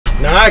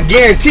Now I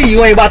guarantee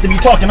you ain't about to be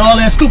talking all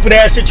that stupid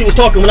ass shit you was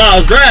talking when I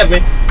was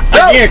driving.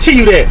 I guarantee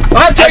you that.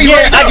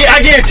 I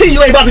guarantee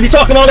you ain't about to be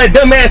talking all that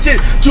dumb ass shit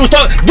you was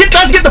talking.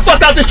 Let's get the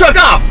fuck out this truck.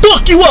 I'll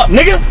fuck you up,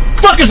 nigga.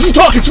 Fuck is you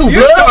talking to, blood?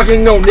 You're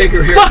talking no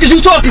nigger here. Fuck is you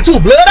talking to,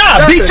 blood?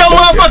 I'll beat your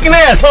motherfucking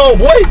ass,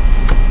 homeboy.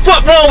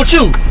 Fuck wrong with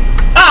you?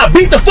 I'll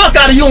beat the fuck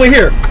out of you in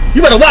here.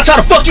 You better watch how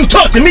the fuck you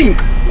talk to me.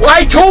 Well,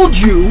 I told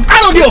you.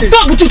 I don't give a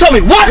fuck what you tell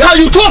me. Watch how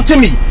you talk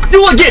to me. You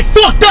will get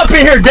fucked up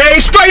in here,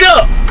 Dave. Straight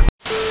up.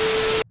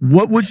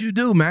 What would you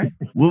do, man?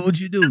 What would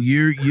you do?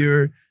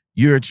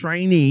 You're a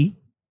trainee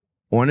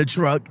on a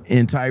truck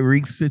in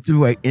Tyreek's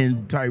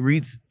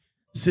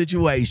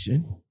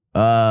situation.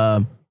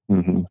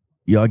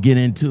 Y'all get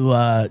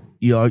into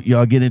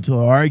y'all get into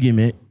an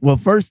argument. Well,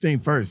 first thing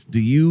first, do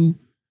you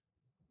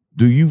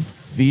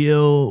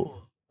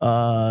feel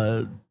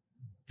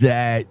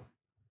that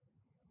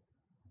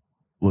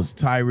was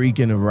Tyreek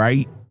in the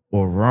right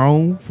or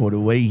wrong for the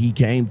way he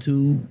came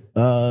to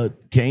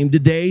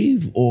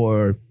Dave,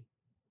 or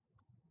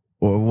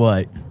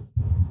what?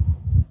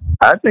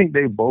 I think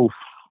they both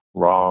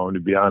wrong, to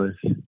be honest.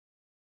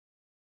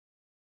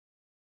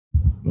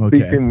 Okay.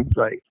 Speaking,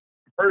 like,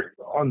 first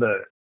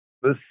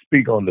let's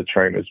speak on the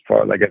trainer's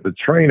part. Like, as a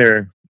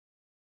trainer,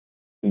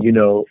 you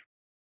know,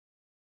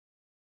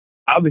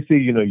 obviously,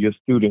 you know, your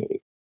student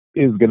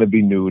is going to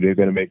be new. They're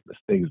going to make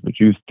mistakes, but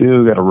you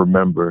still got to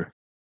remember,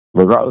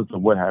 regardless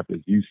of what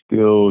happens, you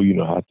still, you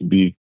know, have to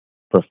be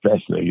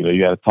professional. You know,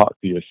 you got to talk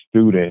to your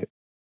student,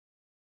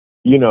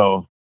 you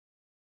know,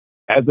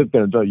 as if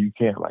they're an adult. You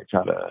can't, like,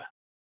 try to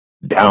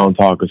down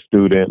talk a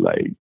student.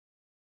 Like,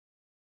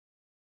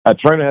 a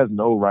trainer has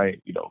no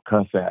right, you know,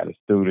 cussing at a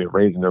student,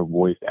 raising their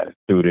voice at a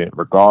student,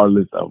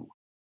 regardless of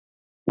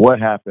what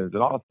happens.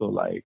 And also,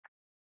 like,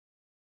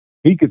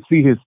 he could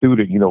see his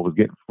student, you know, was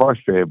getting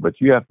frustrated, but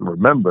you have to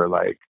remember,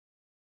 like,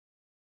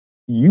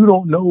 you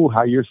don't know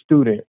how your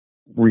student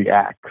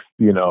reacts,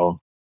 you know,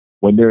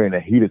 when they're in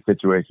a heated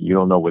situation. You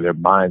don't know where their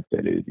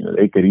mindset is. You know,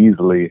 they could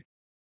easily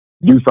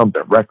do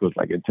something reckless,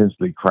 like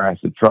intentionally crash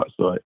the truck.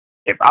 So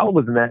if I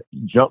was in that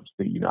jump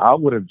seat, you know, I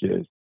would have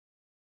just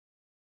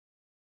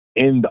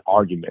end the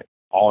argument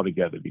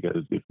altogether,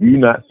 because if you're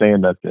not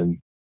saying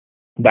nothing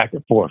back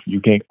and forth,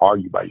 you can't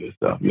argue by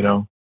yourself, you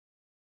know?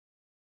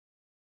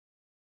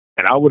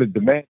 And I would have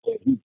demanded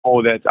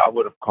before that. I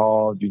would have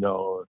called, you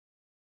know,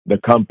 the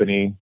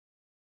company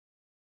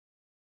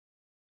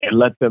and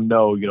let them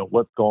know, you know,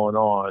 what's going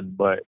on.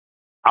 But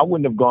I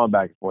wouldn't have gone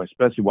back and forth,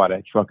 especially while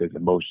that truck is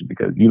in motion,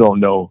 because you don't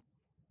know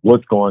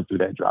what's going through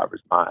that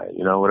driver's mind.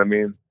 You know what I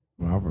mean?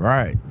 All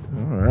right,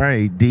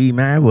 D,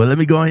 man. Well, let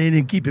me go ahead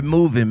and keep it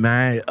moving,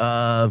 man.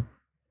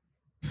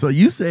 So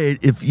you said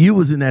if you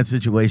was in that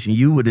situation,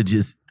 you would have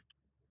just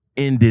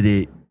ended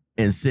it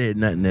and said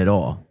nothing at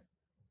all,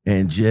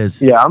 and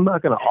just I'm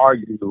not gonna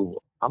argue.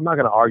 I'm not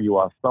gonna argue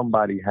while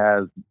somebody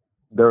has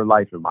their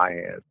life in my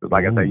hands. Because,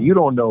 like I said, you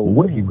don't know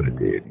what he would have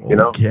did. You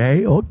know?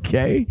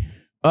 Okay.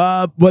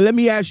 Well, let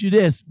me ask you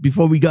this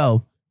before we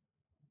go.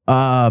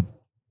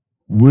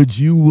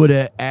 Would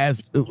have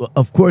asked?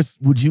 Of course,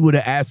 would you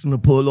have asked him to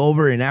pull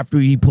over? And after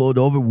he pulled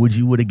over, would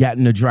you have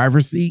gotten the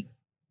driver's seat?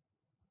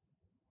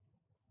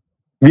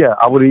 Yeah,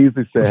 I would have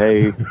easily said,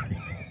 "Hey,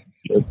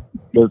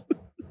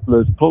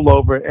 let's pull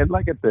over." And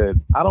like I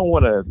said, I don't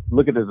want to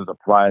look at this as a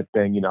pride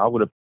thing. You know, I would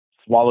have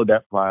swallowed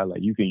that pride.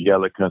 Like, you can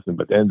yell at cussing,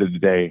 but at the end of the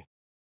day,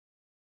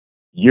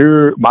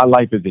 my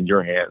life is in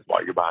your hands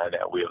while you're behind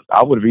that wheel.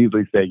 I would have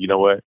easily said, you know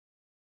what?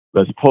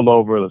 Let's pull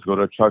over. Let's go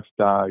to a truck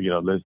stop. You know,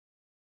 let's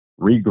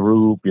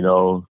regroup, you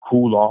know,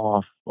 cool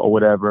off or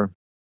whatever,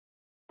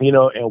 you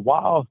know. And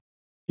while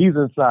he's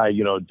inside,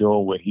 you know,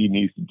 doing what he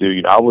needs to do,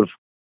 you know, I would have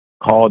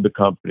called the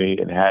company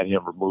and had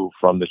him removed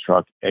from the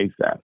truck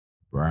ASAP.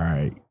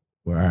 Right.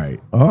 All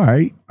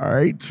right.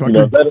 You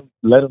know,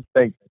 let him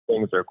think that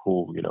things are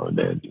cool, you know, and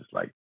then just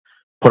like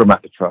put him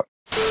out the truck.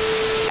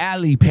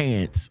 Alley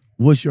pants.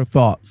 What's your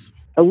thoughts?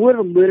 I would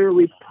have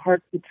literally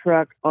parked the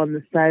truck on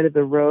the side of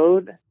the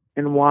road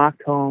and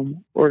walked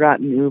home or got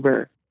an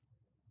Uber.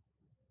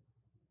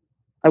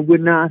 I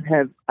wouldn't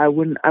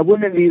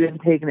have even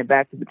taken it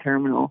back to the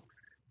terminal,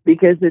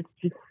 because it's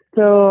just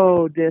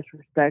so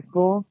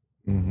disrespectful.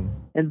 Mm-hmm.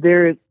 And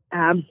there is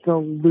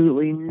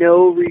absolutely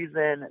no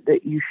reason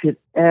that you should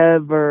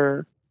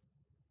ever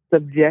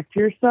subject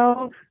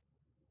yourself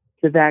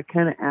to that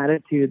kind of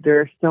attitude. There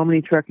are so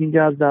many trucking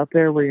jobs out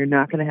there where you're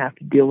not going to have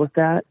to deal with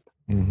that,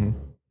 and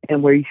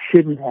where you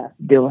shouldn't have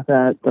to deal with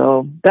that.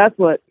 So that's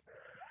what.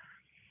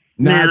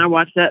 I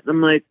watched that and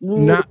I'm like,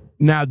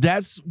 now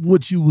that's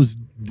what you was.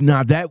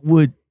 Now that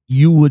what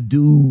you would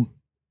do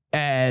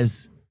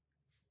as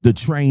the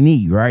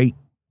trainee, right?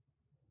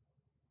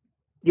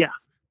 Yeah.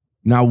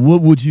 Now,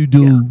 what would you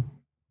do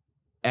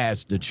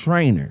as the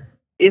trainer?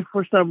 If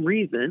for some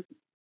reason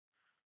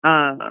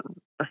a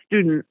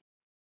student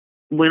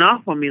went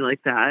off on me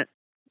like that,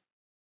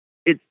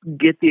 it's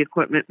get the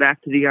equipment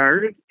back to the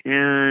yard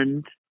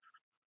and,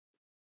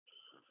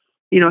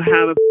 you know,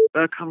 have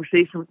a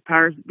conversation with the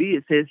powers that be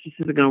and say, this just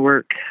isn't going to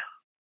work.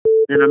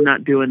 And I'm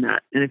not doing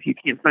that. And if you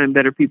can't find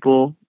better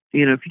people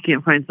You know, if you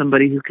can't find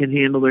somebody who can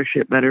handle their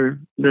shit better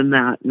than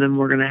that, then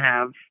we're going to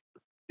have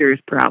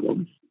serious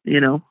problems, you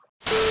know?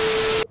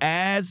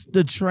 As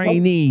the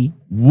trainee,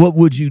 what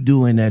would you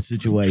do in that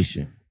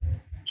situation?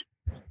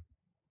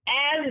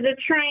 As the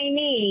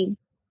trainee,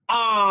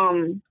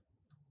 I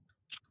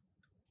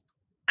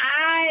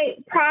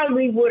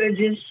probably would have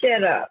just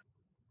shut up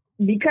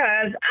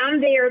because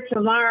I'm there to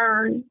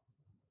learn.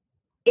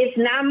 It's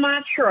not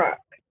my truck.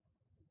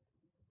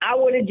 I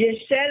would have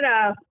just shut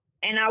up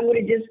and I would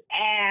have just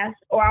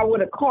asked, or I would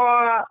have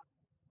called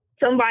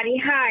somebody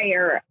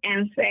higher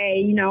and say,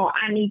 you know,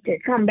 I need to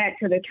come back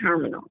to the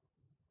terminal.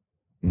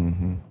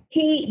 Mm-hmm.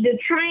 The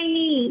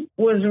trainee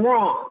was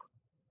wrong.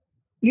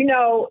 You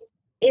know,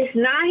 it's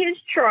not his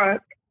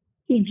truck.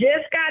 He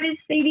just got his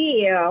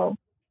CDL.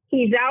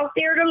 He's out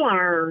there to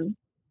learn.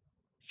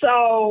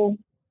 So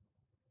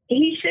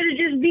he should have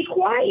just be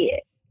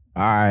quiet.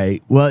 All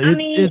right. Well,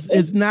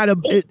 it's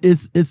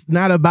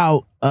not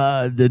about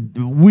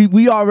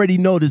we already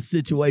know the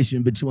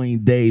situation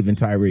between Dave and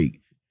Tyreek.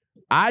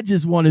 I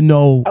just want to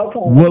know,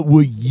 what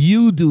would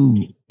you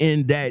do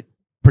in that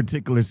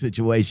particular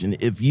situation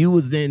if you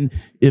was in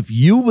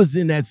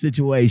that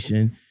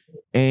situation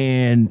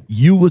and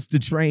you was the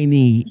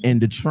trainee and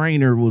the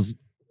trainer was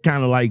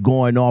kind of like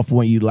going off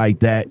on you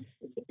like that?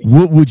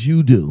 What would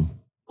you do?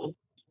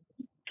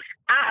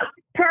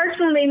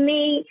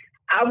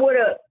 I would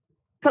have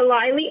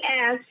politely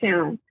asked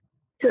him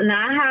to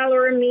not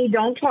holler at me,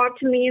 don't talk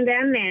to me in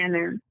that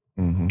manner.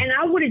 Mm-hmm. And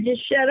I would have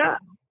just shut up.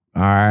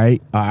 All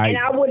right. And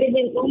I would have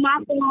been on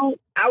my phone.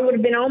 I would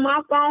have been on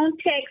my phone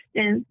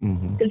texting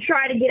to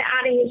try to get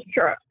out of his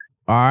truck.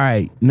 All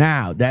right.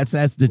 Now, that's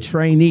the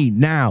trainee.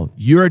 Now,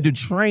 you're the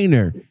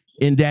trainer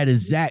in that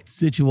exact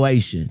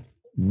situation.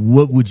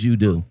 What would you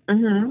do?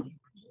 Mm-hmm.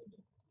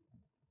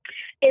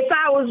 If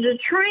I was the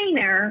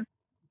trainer,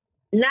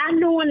 not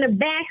knowing the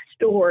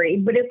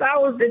backstory, but if I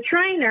was the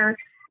trainer,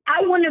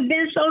 I wouldn't have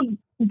been so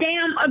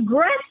damn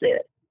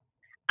aggressive.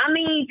 I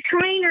mean,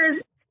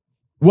 trainers.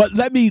 Wait.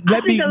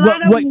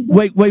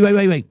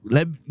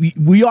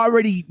 We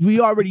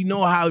already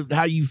know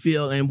how you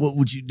feel and what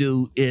would you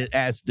do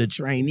as the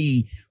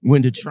trainee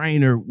when the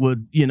trainer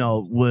would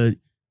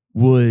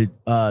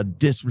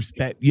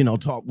disrespect,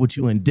 talk with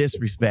you in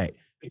disrespect.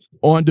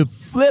 On the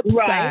flip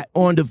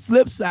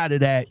side of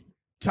that,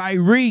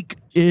 Tyreek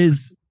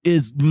is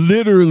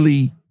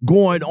literally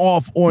going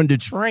off on the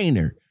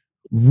trainer.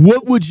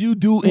 What would you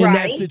do in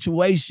that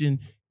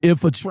situation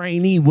if a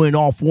trainee went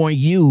off on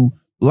you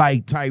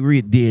like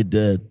Tyreek did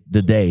to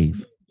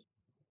Dave?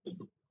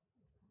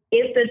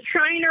 If the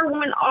trainer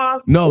went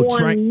off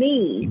on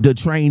me. The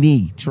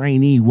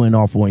trainee went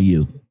off on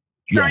you.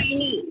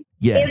 Trainee.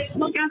 Yes.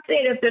 Like I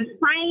said, if the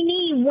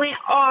trainee went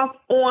off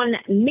on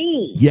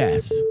me.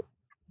 Yes.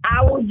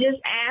 I would just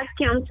ask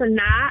him to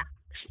not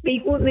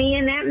speak with me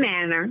in that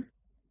manner.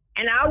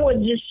 And I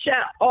would just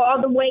shut all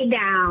the way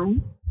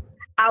down.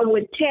 I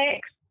would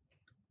text,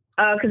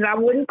 because I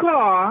wouldn't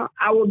call.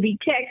 I would be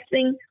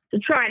texting to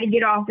try to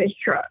get off his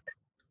truck,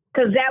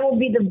 because that would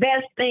be the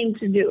best thing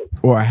to do.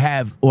 Or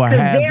have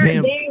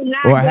him,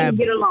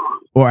 get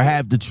along. Or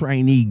have the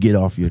trainee get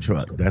off your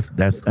truck.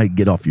 That's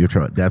get off your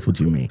truck. That's what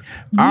you mean.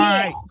 All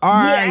right.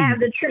 Have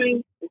the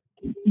trainee.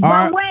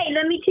 But wait,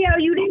 let me tell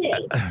you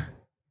this.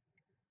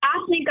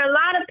 I think a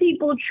lot of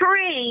people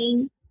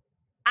train.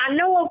 I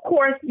know, of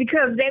course,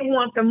 because they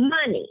want the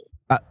money.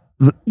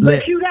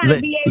 But you got to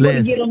be able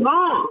to get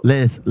along.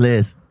 Liz,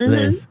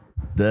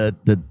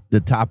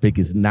 the topic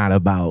is not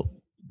about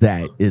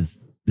that.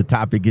 The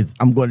topic is,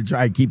 I'm going to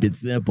try to keep it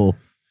simple,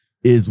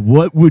 is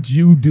what would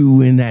you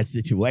do in that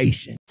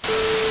situation?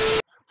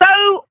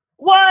 So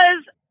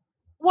was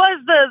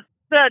the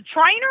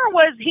trainer,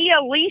 was he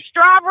a lease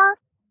driver?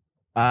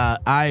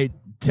 I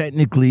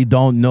technically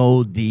don't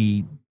know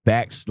the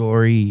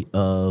backstory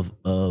of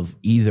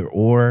either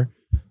or.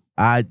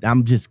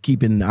 I'm just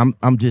keeping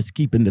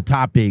the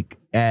topic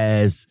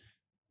as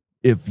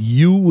if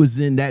you was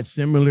in that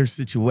similar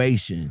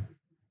situation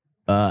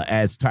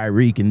as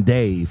Tyreek and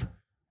Dave,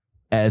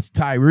 as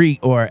Tyreek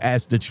or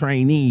as the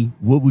trainee,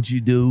 what would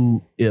you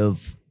do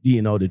if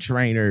the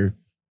trainer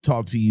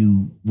talked to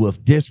you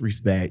with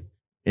disrespect?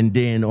 And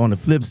then on the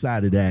flip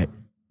side of that,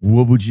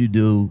 what would you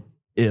do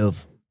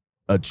if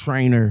a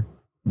trainer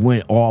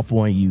went off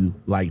on you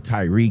like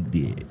Tyreek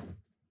did?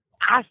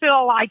 I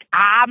feel like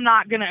I'm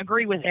not going to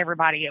agree with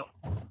everybody else,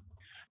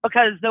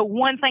 because the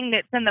one thing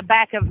that's in the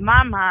back of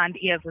my mind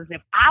is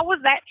if I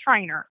was that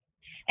trainer,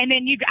 and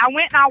then I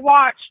went and I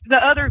watched the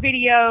other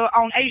video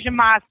on Asian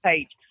Mai's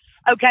page.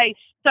 Okay,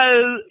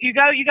 so you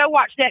go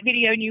watch that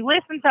video and you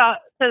listen to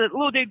the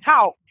little dude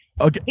talk.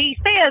 Okay, he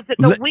says that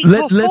the week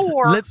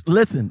before.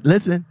 Listen.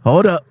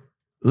 Hold up.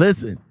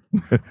 Listen,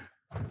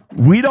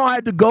 we don't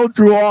have to go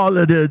through all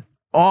of that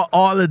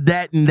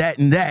and that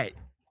and that.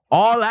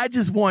 All I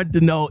just wanted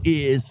to know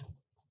is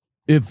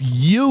if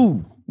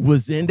you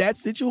was in that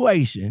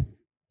situation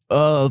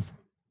of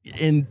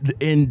in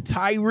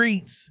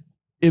Tyreek's,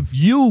 if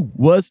you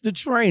was the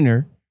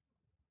trainer,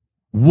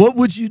 what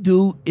would you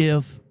do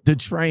if the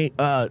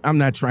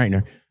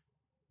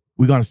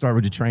We're gonna start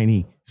with the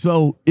trainee.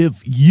 So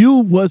if you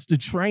was the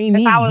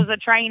trainee, If I was a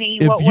trainee,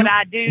 what would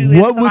I do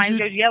if somebody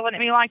goes yelling at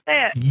me like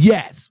that?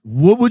 Yes.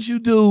 What would you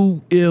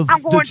do if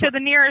I'm going to the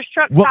nearest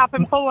truck stop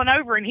and pulling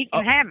over, and he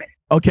can have it.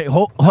 Okay,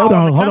 hold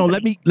on.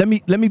 Let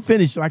me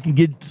finish so I can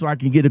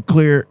get a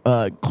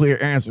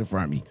clear answer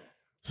from you.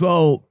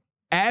 So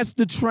as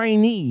the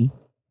trainee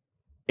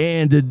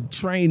and the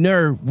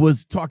trainer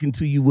was talking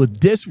to you with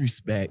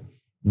disrespect,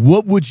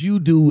 what would you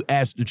do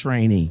as the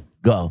trainee?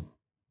 Go.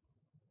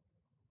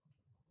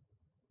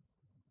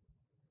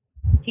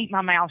 Keep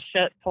my mouth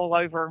shut, pull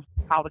over,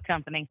 call the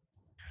company.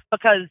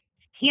 Because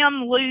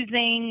him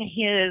losing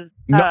his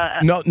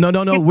no.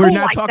 We're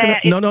not talking.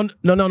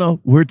 No.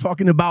 We're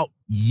talking about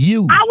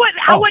you.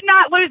 I would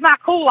not lose my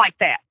cool like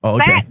that. Oh,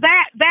 okay.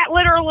 That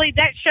literally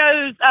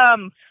shows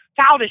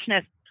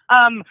childishness.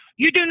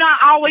 You do not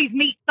always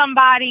meet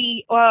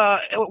somebody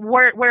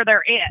where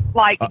they're at.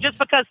 Like just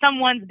because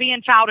someone's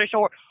being childish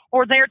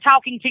or they're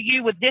talking to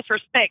you with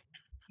disrespect,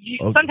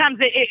 sometimes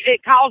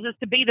it causes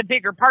to be the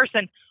bigger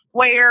person.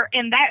 Where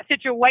in that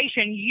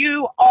situation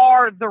you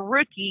are the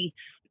rookie,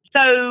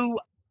 so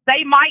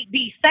they might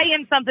be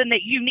saying something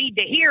that you need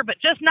to hear, but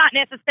just not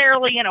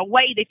necessarily in a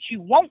way that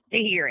you want to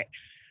hear it.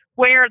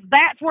 Where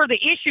that's where the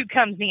issue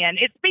comes in.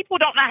 It's people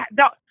don't.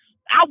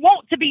 I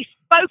want to be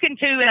spoken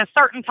to in a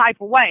certain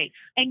type of way,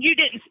 and you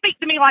didn't speak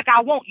to me like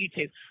I want you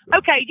to.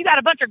 Okay, you got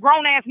a bunch of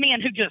grown ass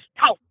men who just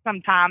talk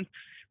sometimes.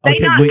 We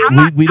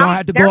don't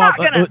have to go off,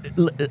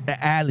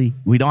 Allie.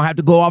 We don't have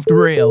to go off the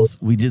rails.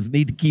 We just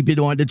need to keep it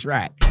on the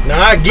track.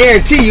 Now I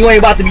guarantee you ain't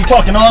about to be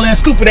talking all that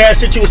stupid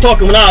ass shit you was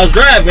talking when I was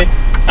driving.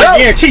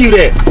 I guarantee you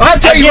that. I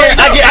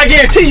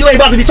guarantee you ain't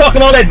about to be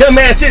talking all that dumb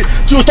ass shit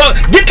you was talking.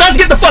 Let's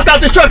get the fuck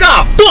out this truck.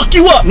 I'll fuck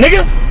you up,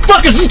 nigga.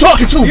 Fuck is you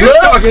talking to, blood? You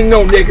talking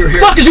no nigger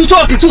here. Fuck is you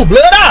talking to,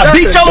 blood? I'll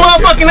beat your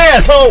motherfucking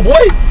ass,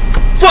 homeboy.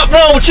 Fuck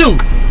wrong with you?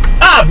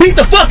 I'll beat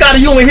the fuck out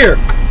of you in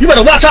here. You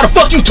better watch how the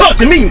fuck you talk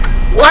to me.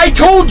 Well, I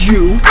told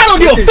you. I don't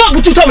give a fuck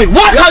what you tell me.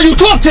 Watch how you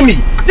talk to me.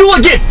 You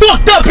will get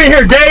fucked up in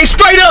here, Dave.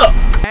 Straight up.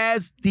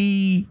 As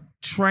the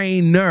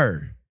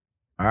trainer,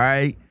 all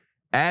right?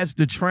 As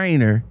the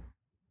trainer,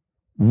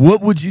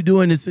 what would you do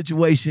in this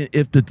situation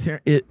if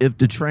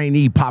the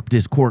trainee popped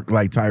his cork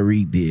like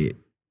Tyreek did?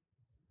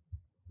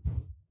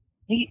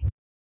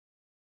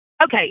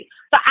 Okay,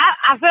 so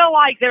I feel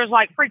like there's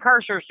like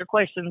precursors to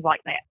questions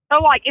like that. So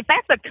like if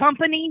it's a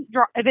company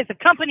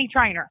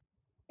trainer,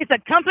 it's a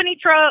company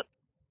truck.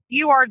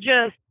 You are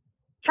just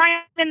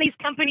training these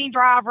company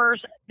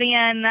drivers,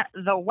 then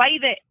the way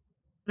that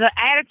the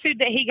attitude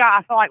that he got,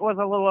 I feel like was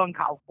a little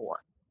uncalled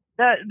for.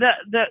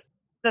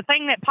 The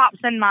thing that pops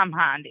in my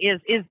mind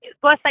is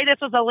let's say this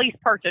was a lease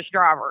purchase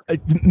driver.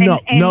 No,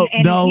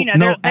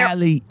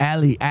 Allie,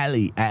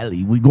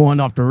 we going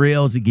off the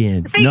rails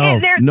again. See, no.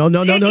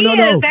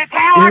 That's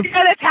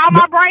how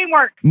my brain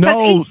works.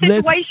 No, each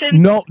situation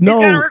is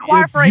going to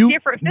require for a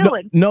different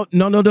feeling. No.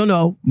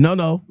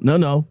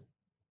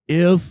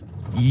 If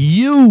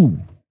you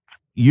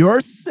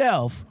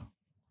yourself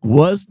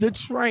was the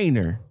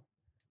trainer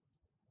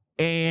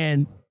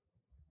and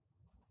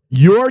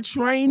your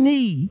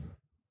trainee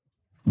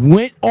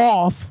went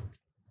off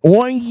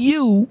on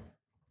you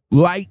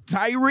like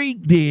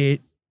Tyreek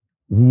did,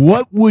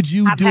 what would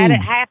you do? I've had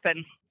it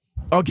happen.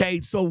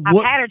 Okay, so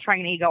I've had a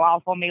trainee go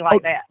off on me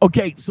like that.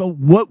 Okay, so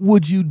what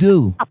would you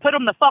do? I put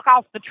him the fuck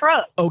off the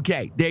truck.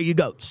 Okay, there you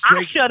go.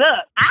 I shut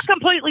up. I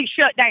completely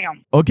shut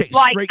down. Okay,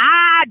 like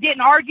I didn't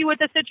argue with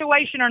the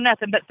situation or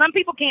nothing, but some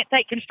people can't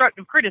take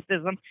constructive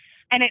criticism,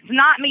 and it's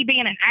not me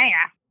being an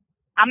ass.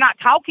 I'm not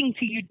talking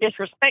to you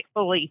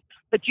disrespectfully,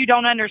 but you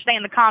don't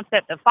understand the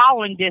concept of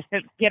following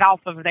distance. Get off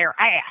of their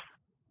ass.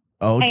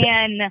 Okay.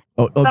 And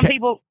okay. some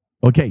people.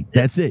 Okay,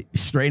 that's it.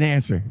 Straight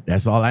answer.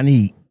 That's all I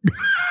need.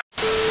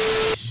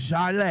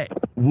 Charlotte,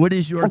 what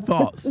is your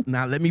thoughts?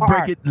 Now let me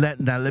break it. Let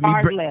me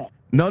break.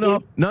 No.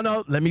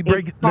 Let me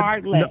break it.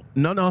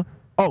 No.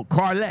 Oh,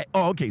 Carlette.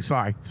 Oh, okay.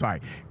 Sorry.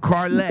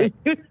 Carlette.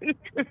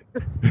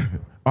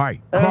 All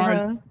right,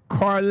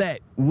 Carlette.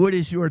 What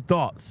is your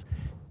thoughts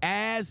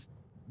as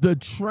the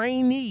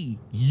trainee?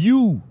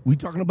 We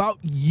talking about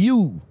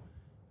you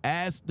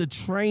as the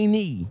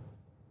trainee.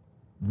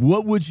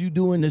 What would you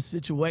do in this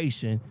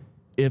situation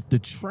if the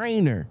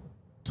trainer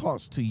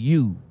talks to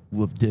you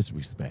with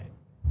disrespect?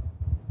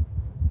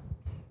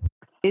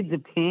 It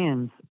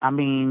depends. I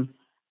mean,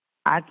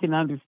 I can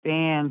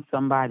understand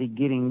somebody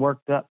getting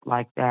worked up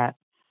like that,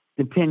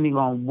 depending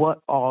on what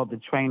all the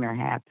trainer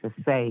had to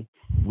say.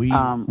 We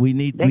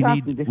need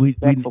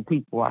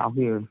people out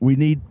here. We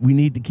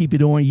need to keep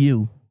it on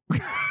you.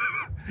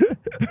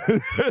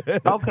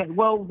 Okay,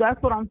 well, that's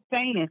what I'm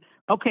saying.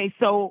 Okay,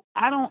 so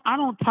I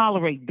don't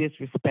tolerate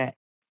disrespect.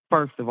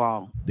 First of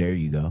all, there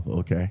you go.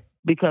 Okay,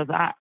 because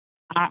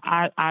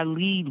I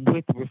lead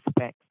with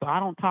respect, so I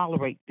don't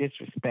tolerate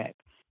disrespect.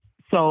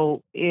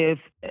 So if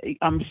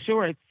I'm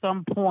sure at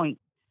some point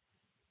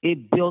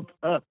it built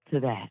up to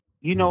that,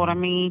 you know what I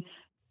mean?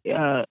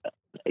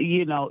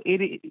 you know,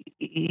 that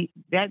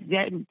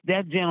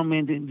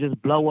gentleman didn't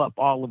just blow up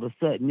all of a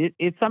sudden.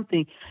 It's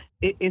something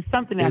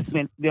that's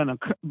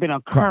been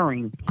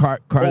occurring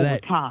over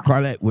time.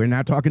 Carlette, we're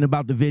not talking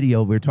about the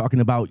video. We're talking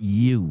about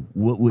you.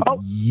 What would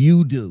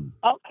you do?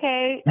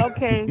 Okay.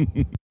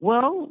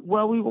 well,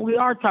 we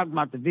are talking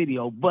about the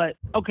video, but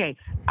okay,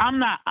 I'm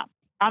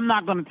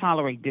not going to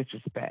tolerate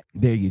disrespect.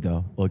 There you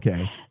go.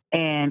 Okay.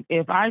 And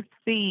if I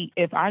see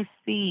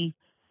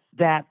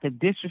that the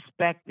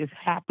disrespect is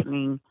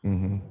happening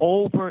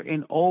over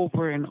and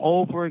over and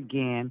over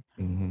again,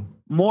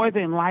 more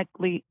than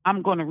likely,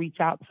 I'm going to reach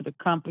out to the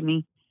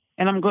company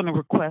and I'm going to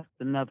request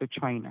another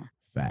trainer.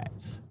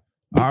 Facts.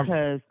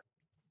 Because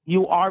I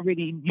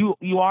already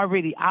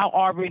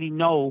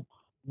know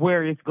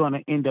where it's going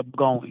to end up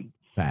going.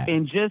 Facts.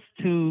 And just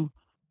to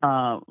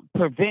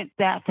prevent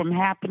that from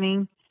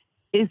happening,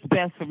 it's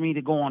best for me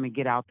to go on and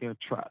get out their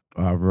truck.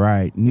 All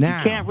right.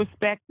 Now, if you can't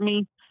respect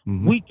me,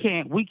 we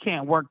can't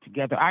work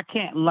together. I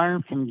can't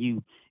learn from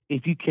you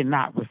if you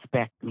cannot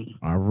respect me.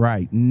 All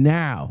right.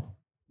 Now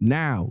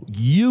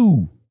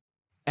you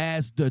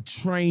as the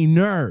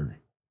trainer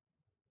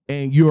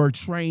and your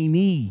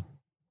trainee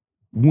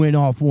went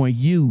off on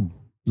you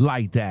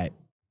like that,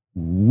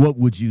 what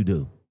would you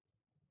do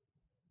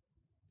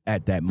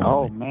at that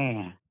moment? Oh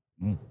man.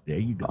 There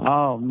you go.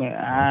 Oh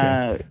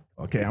man.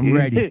 Okay, I'm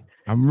ready.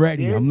 I'm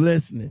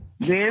listening.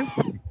 There's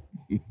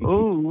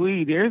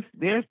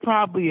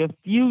probably a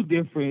few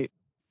different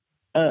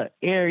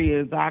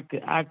areas I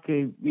could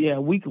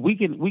we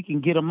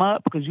can get them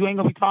up, because you ain't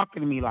gonna be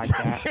talking to me like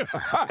that.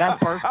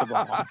 That's first of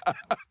all.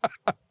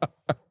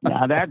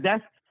 Now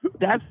that's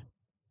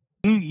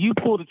you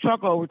pull the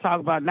truck over, talk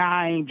about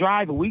I ain't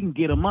driving. We can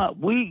get them up.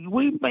 We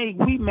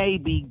may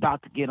be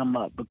about to get them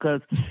up,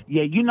 because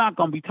you're not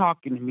gonna be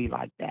talking to me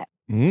like that.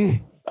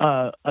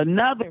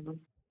 Another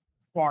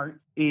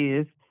part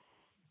is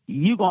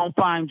you gonna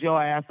find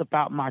your ass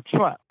about my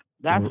truck.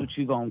 That's what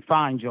you gonna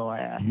find your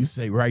ass. You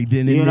say right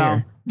then and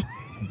there.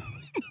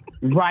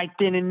 Right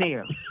then and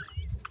there.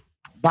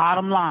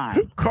 Bottom line,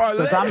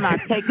 because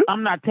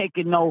I'm not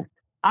taking no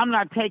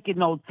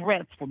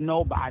threats from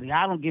nobody.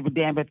 I don't give a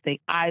damn if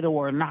they idle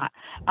or not.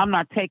 I'm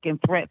not taking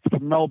threats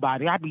from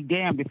nobody. I'd be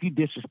damned if you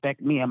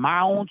disrespect me in my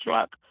own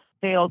truck.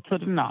 Hell to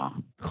the no.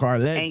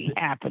 Ain't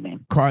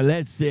happening.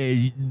 Carlette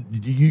said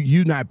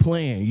you not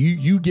playing.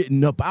 You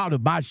getting up out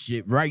of my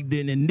shit right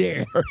then and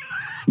there.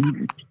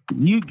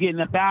 You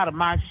getting up out of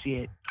my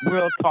shit.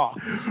 Real talk.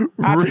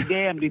 I'd be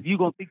damned if you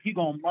gonna think you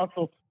gonna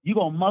muscle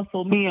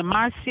me in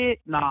my shit.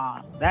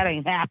 Nah, that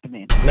ain't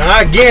happening. Now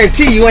I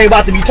guarantee you ain't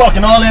about to be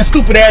talking all that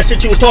stupid ass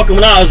shit you was talking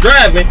when I was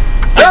driving.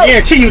 I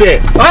guarantee you that.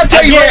 I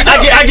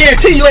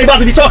guarantee you ain't about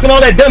to be talking all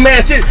that dumb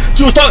ass shit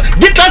you was talking.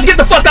 Let's get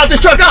the fuck out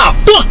this truck. I'll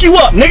fuck you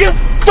up, nigga.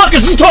 Fuck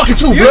is you talking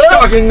to, blood? You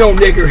talking no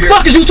nigger here.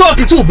 Fuck is you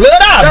talking to, blood?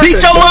 I'll beat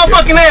your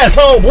motherfucking ass,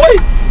 homeboy.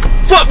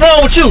 Fuck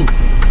wrong with you?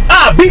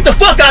 I'll beat the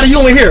fuck out of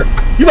you in here.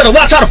 You better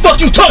watch how the fuck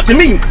you talk to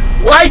me.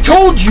 Well, I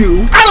told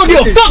you. I don't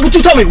give a fuck what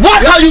you told me.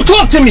 Watch how you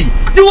talk to me.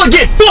 You will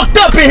get fucked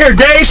up in here,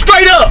 Dave.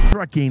 Straight up.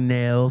 Trucking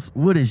Nails,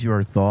 what is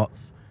your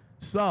thoughts?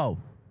 So,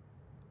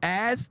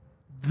 as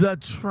the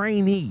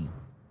trainee,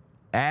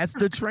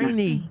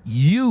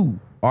 you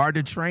are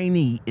the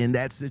trainee in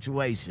that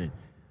situation.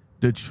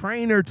 The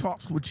trainer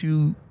talks with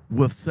you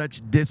with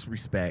such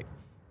disrespect.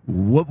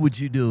 What would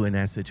you do in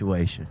that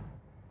situation?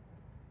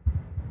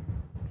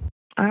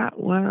 I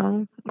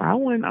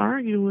wouldn't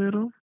argue with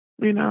him.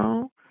 You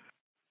know,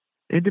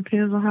 it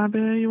depends on how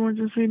bad you want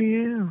your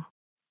CDL.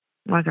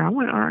 Like, I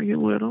wouldn't argue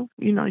with him.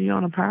 You know, you're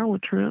on a power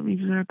trip. You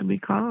just have to be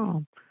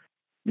calm.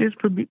 Just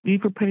be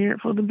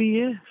prepared for the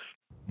BS.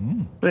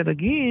 But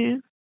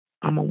again,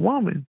 I'm a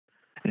woman,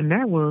 and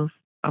I'm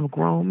a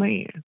grown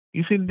man.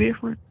 You see the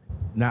difference?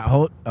 Now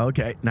hold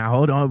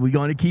on. We're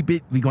gonna keep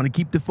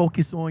the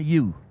focus on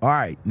you. All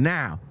right.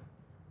 Now,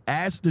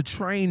 as the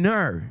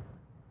trainer,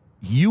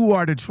 you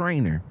are the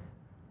trainer,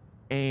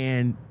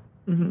 and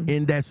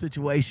in that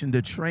situation,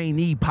 the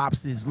trainee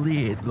pops his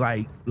lid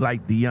like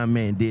the young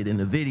man did in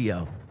the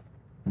video.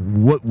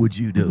 What would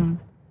you do?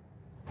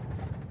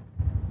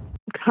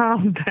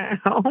 Calm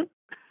down,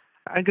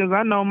 because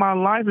I know my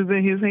life is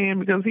in his hand,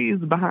 because he is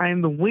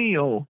behind the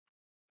wheel.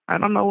 I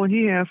don't know what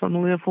he has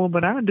something to live for,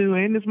 but I do,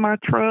 and it's my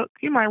truck.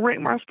 He might wreck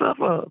my stuff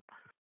up.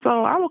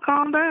 So I will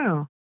calm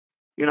down.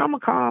 You know, I'm a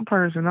calm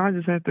person. I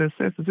just have to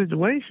assess the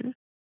situation.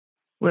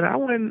 But I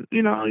wouldn't,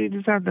 you know, you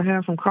just have to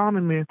have some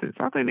calming methods.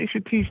 I think they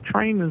should teach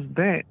trainers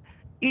that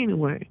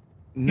anyway.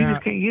 You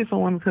just can't get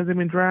someone because they've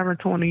been driving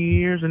 20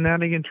 years and now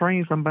they can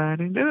train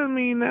somebody. That doesn't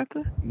mean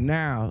nothing.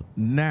 Now,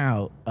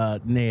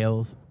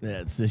 Nails,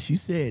 since you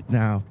said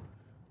now,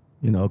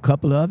 you know, a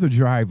couple of other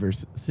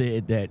drivers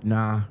said that,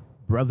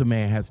 brother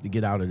man has to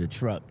get out of the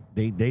truck.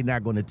 They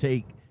not going to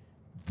take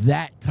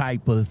that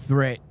type of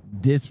threat,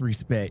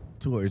 disrespect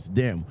towards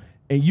them.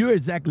 And you're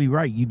exactly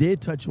right. You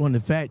did touch on the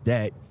fact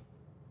that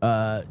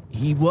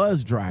he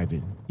was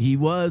driving. He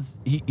was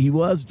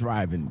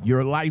driving.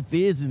 Your life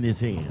is in his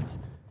hands.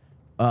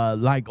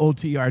 Like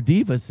OTR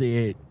Diva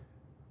said,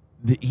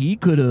 he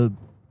could have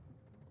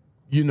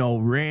you know,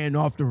 ran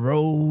off the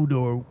road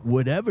or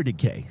whatever the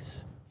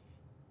case.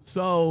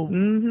 So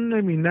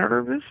they be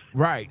nervous.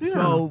 Right. Yeah.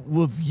 So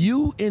with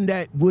you in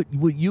that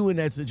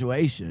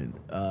situation,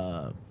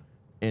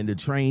 and the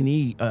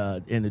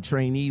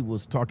trainee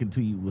was talking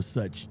to you with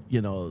such,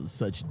 you know,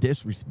 such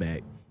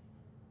disrespect,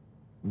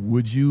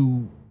 would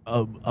you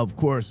of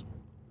course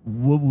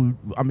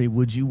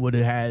would you have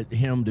had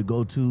him to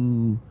go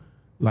to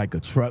like a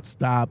truck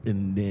stop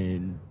and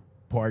then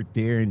park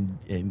there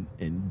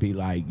and be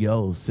like,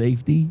 yo,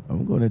 safety,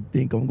 I'm gonna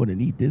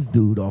need this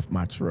dude off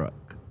my truck?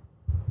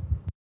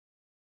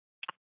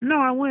 No,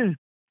 I wouldn't.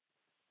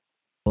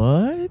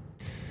 What?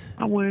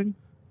 I wouldn't.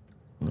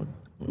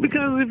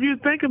 Because if you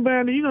think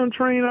about it, you're going to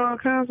train all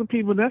kinds of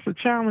people. That's a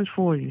challenge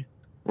for you,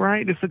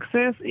 right? The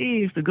success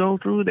is to go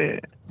through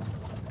that,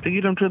 to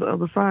get them to the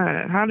other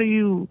side. How do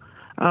you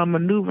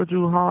maneuver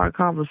through hard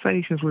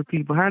conversations with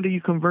people? How do you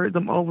convert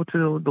them over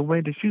to the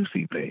way that you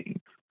see things?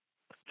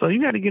 So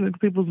you got to get into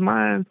people's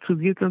minds to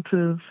get them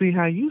to see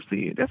how you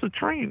see it. That's a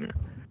trainer.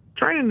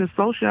 Training is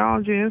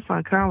sociology and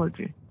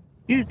psychology.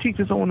 You teach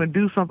someone to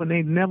do something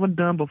they've never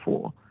done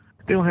before.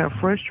 They'll have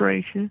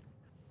frustration,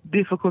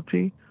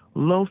 difficulty,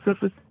 low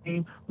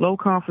self-esteem, low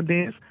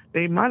confidence.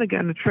 They might have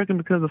gotten to trucking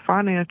because of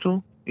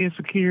financial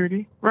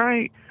insecurity,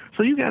 right?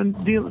 So you got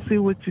to see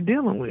what you're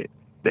dealing with.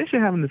 They should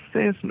have an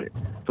assessment.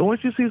 So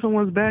once you see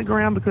someone's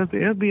background, because the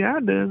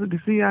FBI does it, the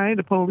CIA,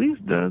 the police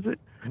does it,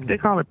 they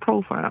call it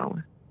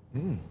profiling.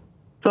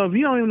 So if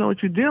you don't even know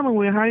what you're dealing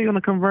with, how are you going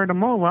to convert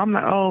them over? I'm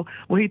not, oh,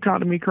 well, he talked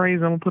to me crazy,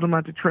 I'm going to put him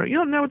out the truck. You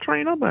don't never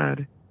train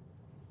nobody.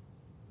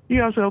 You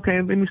gotta say, okay,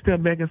 let me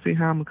step back and see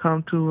how I'm gonna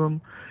come to them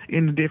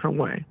in a different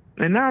way.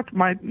 And now,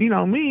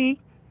 me,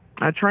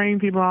 I train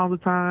people all the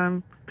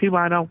time, people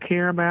I don't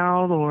care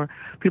about or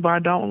people I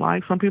don't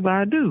like. Some people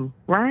I do,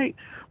 right?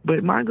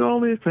 But my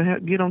goal is to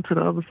get them to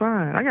the other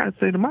side. I gotta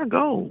say to my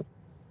goal.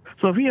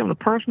 So if he having a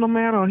personal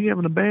matter or he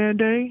having a bad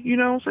day, you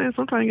know what I'm saying?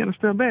 Sometimes you gotta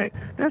step back.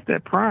 That's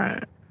that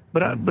pride.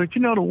 But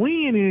you know, the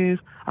win is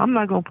I'm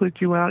not gonna put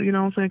you out. You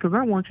know what I'm saying? Because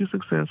I want you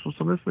successful.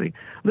 So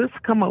let's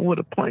come up with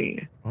a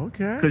plan.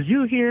 Okay. Because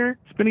you here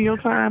spending your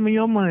time and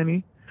your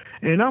money,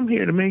 and I'm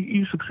here to make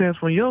you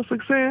successful. Your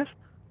success,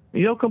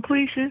 your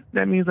completion.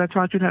 That means I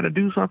taught you how to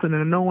do something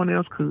that no one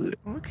else could.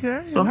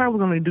 Okay. So how are we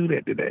gonna do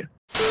that today?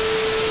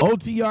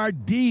 OTR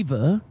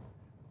Diva,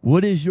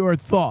 what is your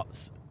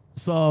thoughts?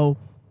 So,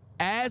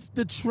 as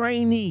the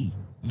trainee,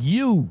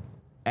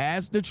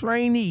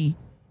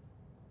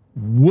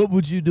 what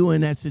would you do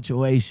in that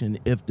situation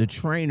if the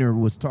trainer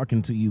was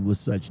talking to you with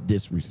such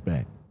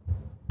disrespect?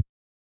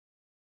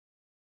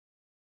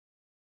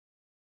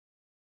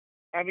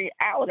 I mean,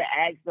 I would have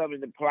asked him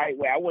in the polite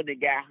way. I wouldn't have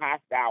got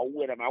hostile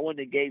with him. I wouldn't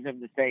have gave him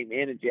the same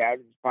energy. I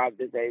would just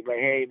probably say, like,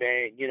 hey,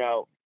 man, you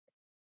know,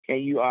 can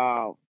you,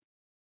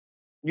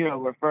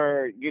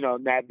 refer,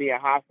 not being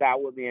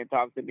hostile with me and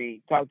talk to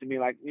me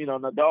like,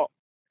 an adult.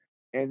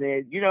 And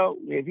then,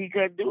 if he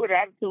couldn't do it, I'd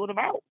have tuned him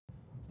out.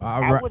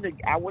 All right. I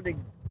wouldn't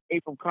have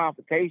gave him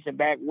confrontation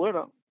back with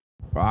him.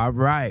 All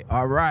right.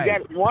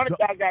 One of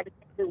y'all got to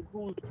do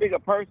who's the bigger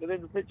person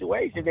in the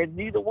situation, and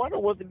neither one of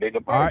them was the bigger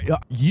person. All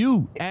right,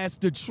 you as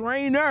the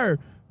trainer,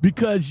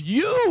 because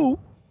you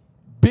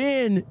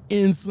been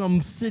in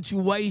some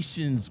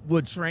situations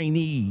with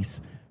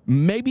trainees,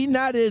 maybe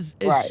not as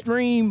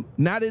extreme,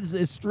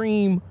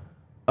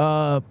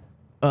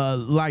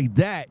 like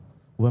that.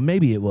 Well,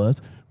 maybe it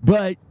was,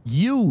 but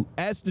you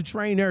as the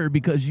trainer,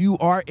 because you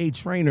are a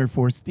trainer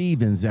for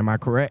Stevens, am I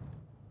correct?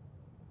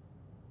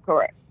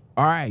 Correct.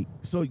 All right.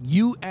 So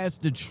you as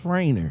the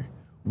trainer,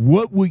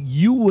 what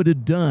would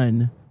have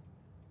done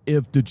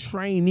if the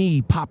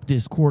trainee popped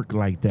this cork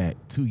like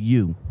that to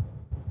you?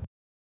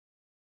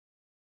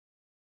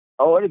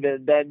 Oh, it would have been a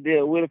done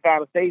deal. We'd have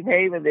found a safe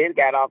haven. They'd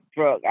got off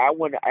the truck. I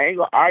ain't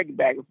gonna argue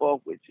back and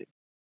forth with you.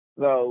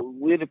 So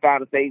we'd have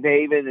found a safe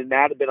haven, and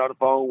I'd have been on the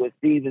phone with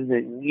Stevens,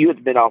 and you would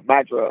have been off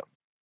my truck.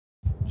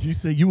 You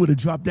said you would have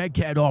dropped that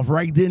cat off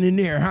right then and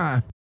there, huh?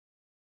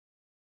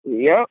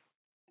 Yep.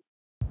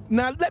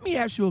 Now let me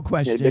ask you a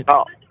question.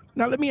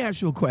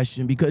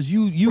 Because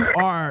you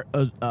are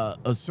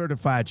a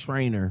certified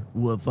trainer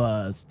with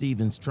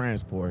Stevens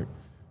Transport,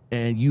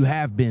 and you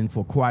have been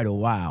for quite a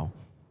while.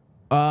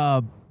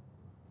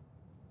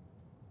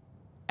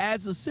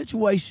 As a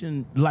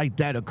situation like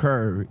that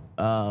occurred,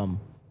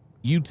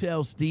 you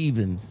tell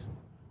Stevens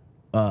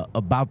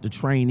about the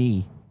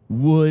trainee.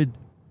 Would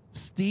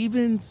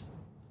Stevens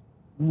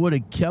would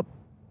have kept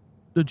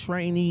the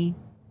trainee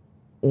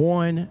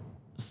on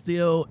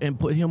still and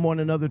put him on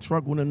another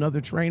truck with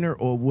another trainer,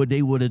 or would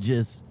have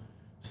just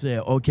said,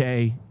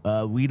 okay,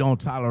 we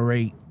don't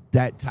tolerate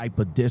that type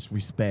of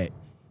disrespect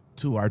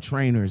to our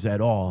trainers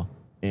at all,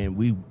 and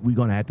we're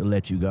gonna have to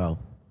let you go?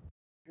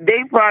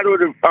 They probably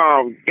would have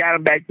got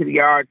him back to the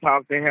yard,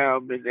 talked to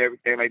him and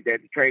everything like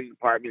that. The training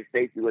department,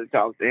 Stacy, would have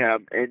talked to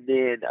him, and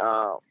then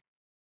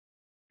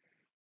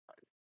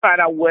find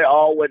out what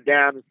all went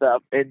down and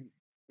stuff. And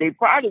they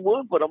probably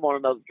would put him on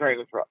another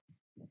trailer truck.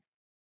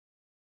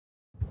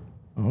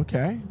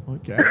 Okay.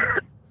 Give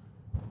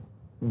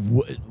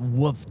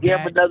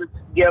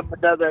him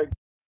another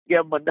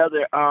give them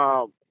another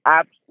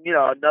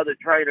another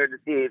trainer to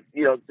see if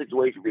the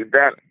situation be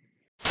better.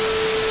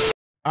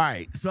 All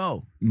right,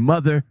 so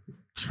mother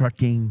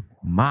trucking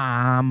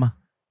mom,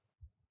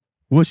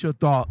 what's your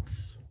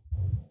thoughts?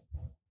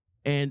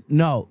 And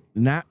no,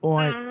 not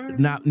on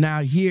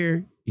now.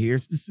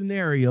 Here's the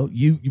scenario.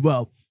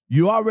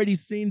 You already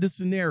seen the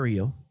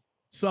scenario.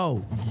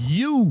 So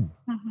you,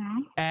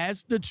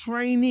 as the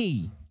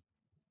trainee,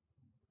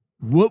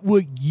 what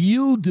would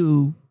you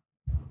do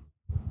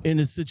in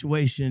a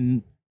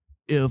situation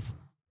if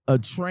a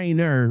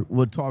trainer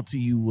would talk to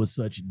you with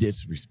such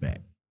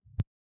disrespect?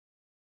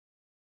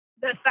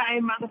 The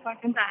same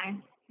motherfucking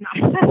thing. No,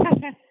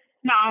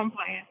 no, I'm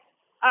playing.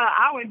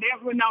 I would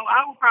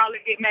probably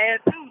get mad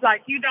too.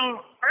 Like, you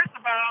don't. First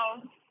of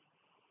all,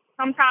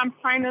 sometimes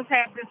trainers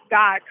have this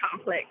God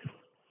complex.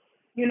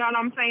 You know what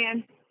I'm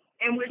saying?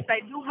 In which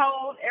they do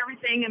hold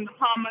everything in the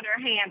palm of their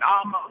hand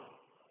almost.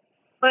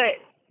 But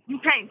you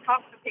can't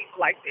talk to people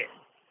like that.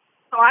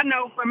 So I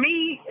know for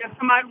me, if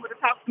somebody would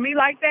have talked to me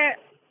like that,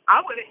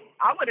 I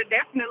would have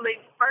definitely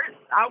first.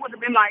 I would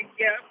have been like,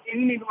 yeah,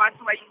 you need to watch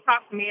the way you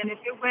talk to me. And if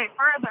it went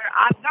further,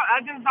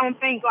 I just don't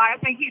think. Like, I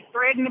think he's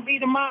threatening to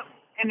beat him up,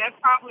 and that's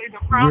probably the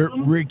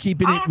problem. We're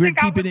keeping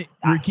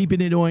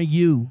it on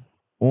you,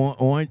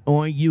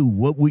 on you.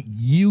 What would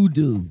you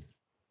do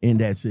in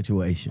that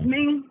situation?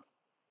 Me,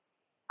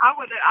 I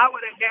would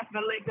have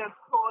definitely just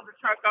pulled the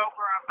truck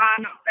over or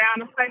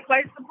found a safe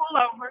place to pull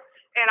over,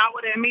 and I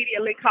would have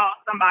immediately called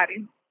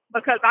somebody,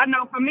 because I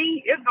know for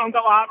me it's gonna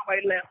go all the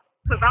way left.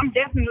 Because I'm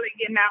definitely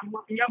getting out and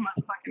whooping your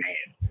motherfucking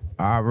ass.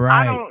 All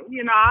right.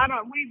 We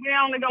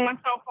only going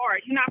so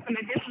far. You're not gonna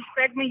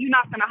disrespect me. You're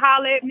not gonna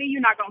holler at me. You're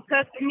not gonna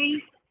cuss at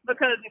me.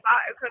 Because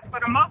for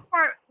the most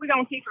part, we're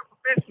gonna keep it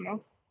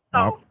professional.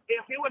 So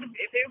if it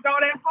go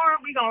that far,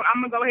 I'm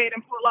gonna go ahead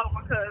and pull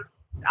over, because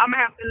I'm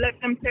gonna have to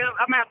I'm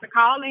gonna have to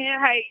call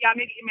in. Hey, y'all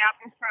need to get me out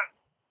this truck.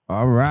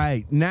 All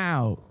right.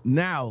 Now,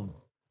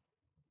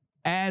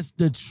 as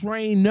the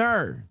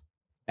trainer,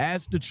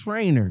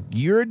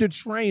 you're the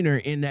trainer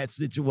in that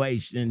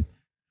situation.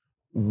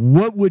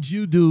 What would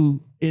you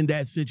do in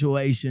that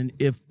situation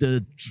if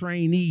the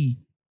trainee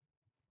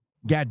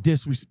got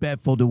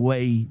disrespectful the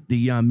way the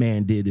young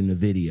man did in the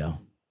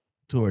video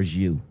towards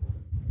you?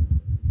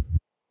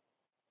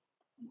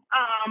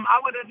 I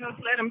would have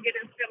just let him get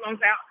his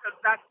feelings out, because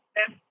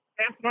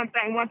that's one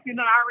thing. Once you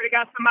know I already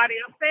got somebody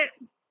upset,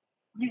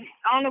 the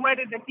only way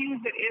to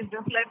diffuse it is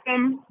just let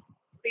them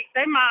speak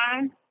their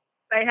mind,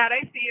 say how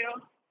they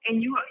feel,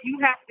 and you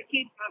have to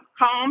keep a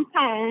calm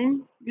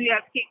tone. You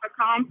have to keep a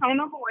calm tone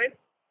of voice,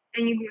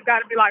 and you've got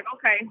to be like,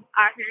 okay,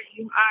 I hear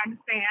you, I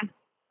understand.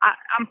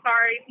 I'm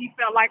sorry if you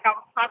felt like I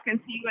was talking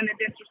to you in a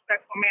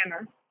disrespectful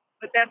manner,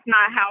 but that's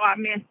not how I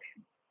meant it.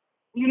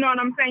 You know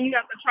what I'm saying? You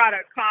have to try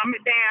to calm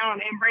it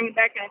down and bring it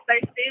back. And if they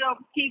still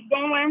keep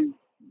going,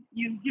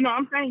 you know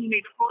what I'm saying? You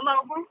need to pull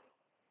over,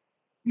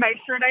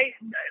 make sure they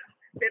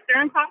sit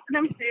there and talk to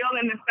them still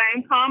in the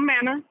same calm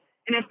manner.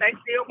 And if they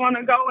still want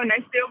to go and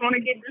they still want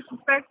to get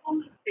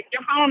disrespectful, pick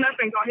your phone up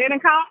and go ahead and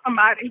call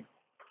somebody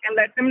and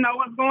let them know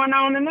what's going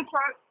on in the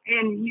truck.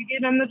 And you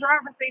get in the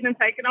driver's seat and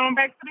take it on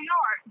back to the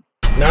yard.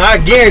 Now, I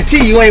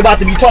guarantee you ain't about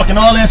to be talking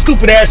all that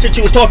stupid ass shit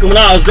you was talking when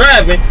I was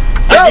driving.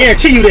 I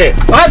guarantee you that.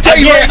 I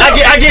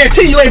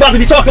guarantee you ain't about to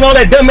be talking all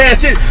that dumb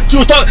ass shit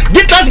you was talking.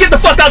 Let's get the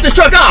fuck out this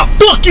truck. I'll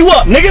fuck you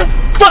up, nigga.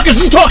 Fuck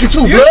is you talking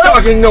to, blood? You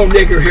talking no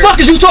nigger here.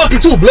 Fuck is you talking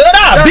to, blood?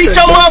 I'll beat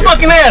your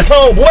motherfucking ass,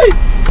 homeboy.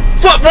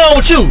 Fuck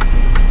wrong with you?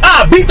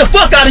 I'll beat the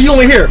fuck out of you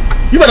in here.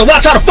 You better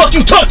watch how the fuck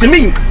you talk to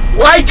me.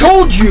 Well, I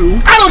told you.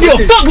 I don't give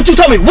a fuck what you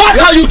tell me. Watch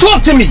how you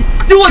talk to me.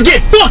 You will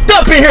get fucked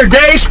up in here,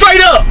 Dave.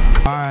 Straight up.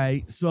 All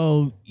right,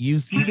 so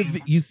you see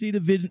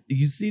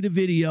the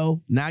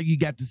video. Now you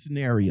got the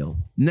scenario.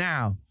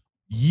 Now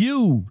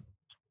you,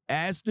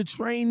 as the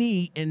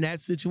trainee in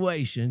that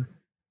situation,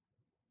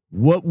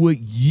 what would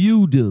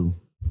you do?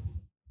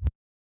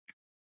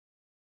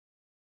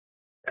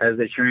 As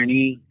a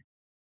trainee,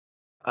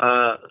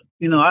 I've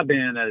been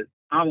in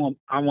I was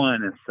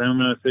in a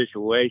similar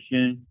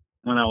situation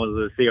when I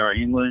was a CR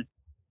England.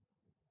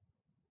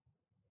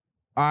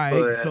 All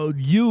right, so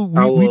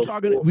we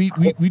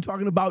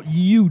talking about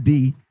you,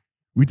 D.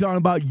 We talking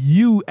about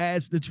you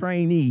as the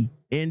trainee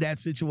in that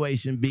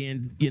situation,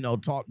 being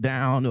talked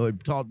down or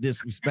talked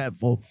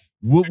disrespectful.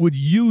 What would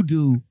you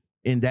do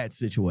in that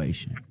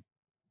situation?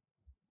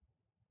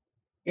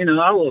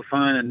 I will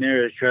find a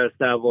nearest truck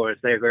stop or a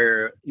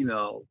safer,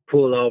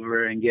 pull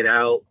over and get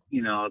out.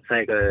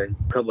 Take a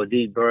couple of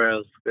deep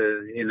breaths,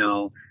 because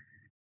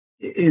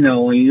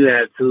when you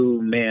have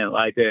two men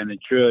like that in the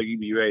truck, you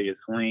be ready to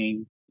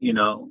swing. You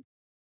don't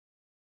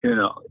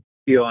know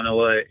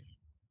what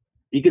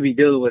you could be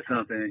dealing with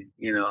something.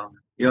 You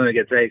only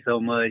get to take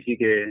so much. You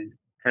can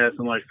have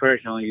so much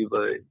pressure on you,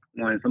 but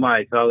when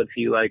somebody talking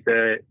to you like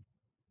that,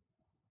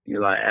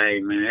 you're like,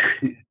 hey man,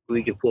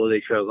 we could pull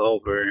this truck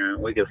over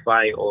and we could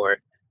fight, or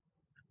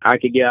I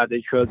could get out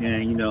the truck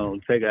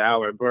and take an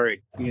hour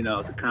break,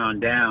 to calm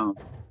down.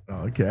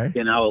 Okay.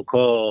 Then I will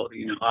call,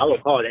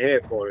 the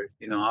headquarters.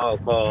 I will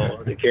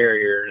call the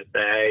carrier and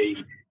say,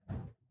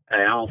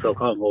 hey, I don't feel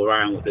comfortable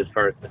riding with this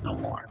person no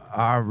more.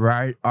 All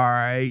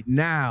right.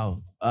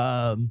 Now,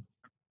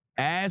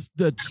 as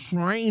the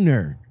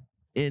trainer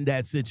in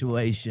that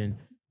situation,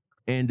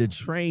 and the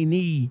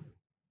trainee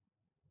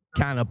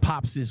kind of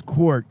pops his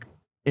cork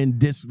and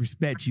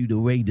disrespects you the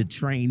way the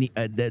trainee,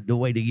 the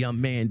way the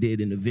young man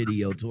did in the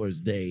video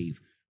towards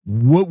Dave,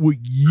 what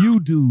would you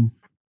do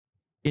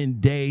in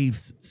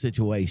Dave's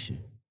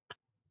situation?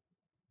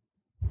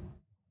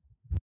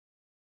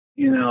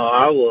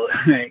 I would,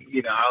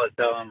 I would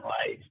tell him,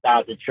 like,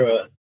 stop the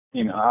truck.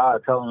 I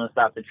would tell him to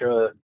stop the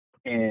truck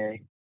and,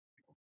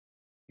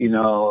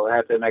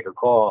 have to make a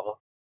call.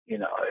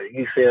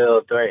 You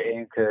feel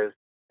threatened because,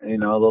 it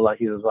looked like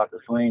he was about to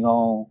swing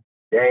on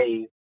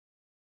Dave.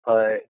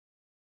 But,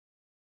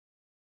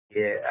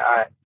 yeah,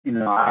 I in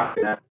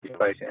that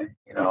situation,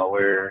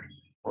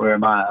 where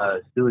my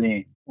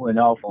student went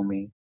off on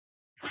me,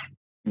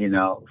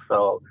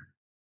 so,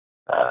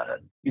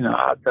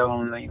 I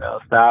tell him,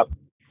 stop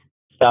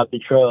the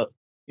truck,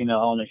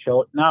 on the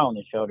shoulder, not on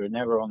the shoulder,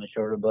 never on the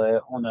shoulder,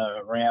 but on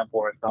the ramp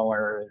or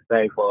somewhere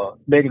safe or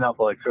big enough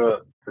for a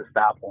truck to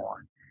stop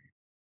on.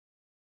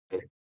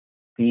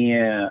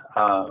 Being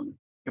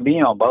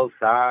on both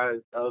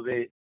sides of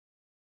it,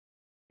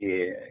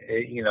 yeah,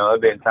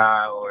 it's been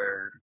time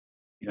where,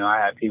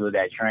 I had people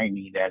that trained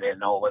me that didn't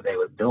know what they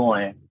was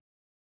doing,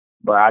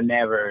 but I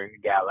never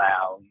got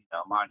loud.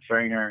 My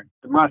trainer,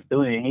 my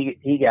student,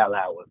 he got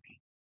loud with me.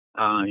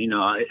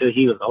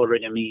 He was older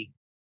than me.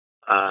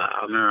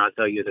 I remember I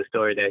told you the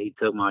story that he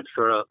took my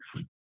truck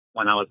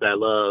when I was at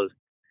Love's.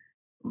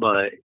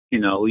 But,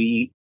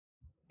 you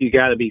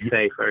got to be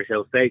safe first.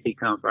 Your safety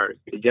comes first.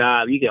 The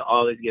job, you can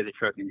always get a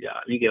trucking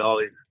job. You can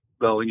always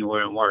go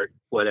anywhere and work,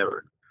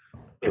 whatever,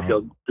 if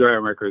your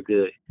driving record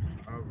good.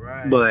 All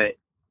right. But,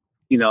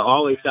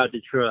 always stop the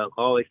truck.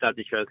 Always stop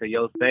the truck because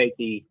your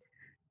safety,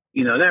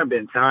 there have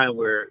been times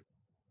where,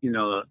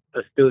 a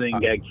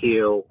student got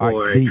killed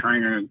or a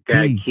trainer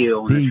got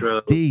killed on the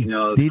truck. D,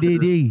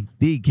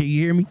 can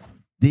you hear me?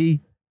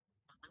 D?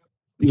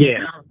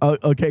 Yeah.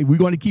 Okay, we're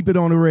going to keep it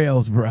on the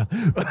rails, bro.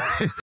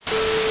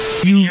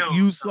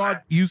 You saw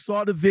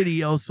the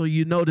video, so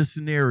you know the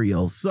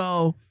scenario.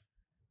 So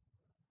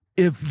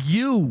if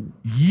you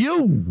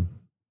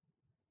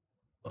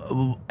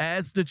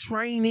as the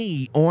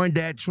trainee on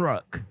that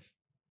truck,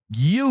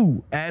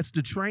 you as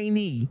the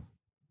trainee,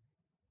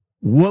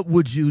 what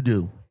would you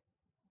do?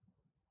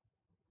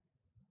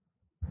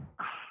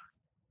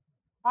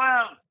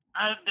 Well,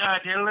 I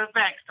did a little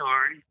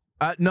backstory.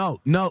 No,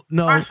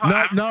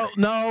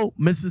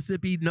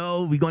 Mississippi,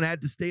 no. We're gonna have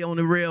to stay on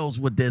the rails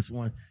with this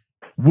one.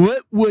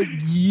 What would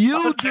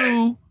you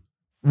do?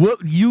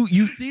 What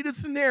you see the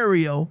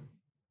scenario?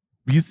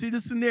 You see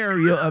the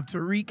scenario of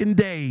Tariq and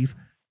Dave.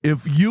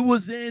 If you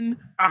was in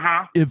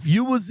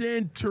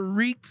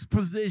Tariq's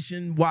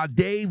position while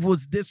Dave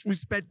was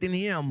disrespecting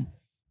him,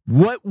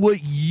 what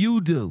would you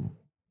do?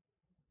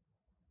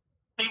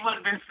 He would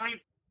have been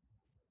asleep.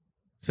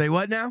 Say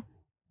what now?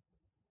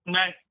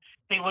 No,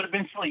 he would have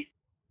been asleep.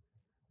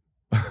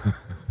 Now,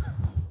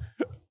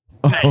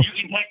 you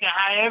can take it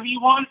however you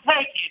want to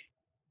take it,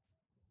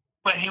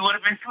 but he would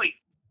have been asleep.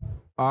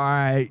 All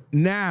right,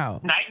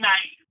 now. Night.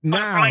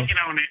 Blanket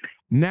on it.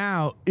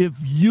 Now, if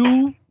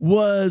you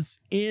was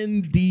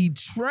in the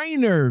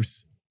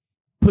trainer's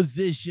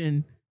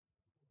position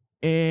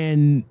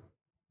and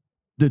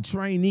the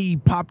trainee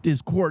popped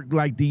his cork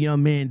like the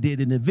young man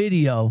did in the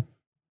video,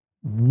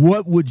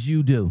 what would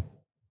you do?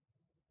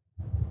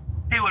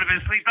 He would have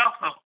been asleep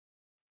also.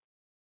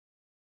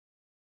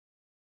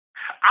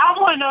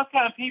 I'm one of those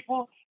kind of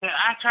people that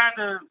I try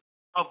to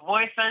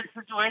avoid certain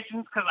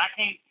situations because I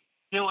can't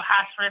deal with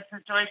high stress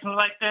situations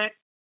like that.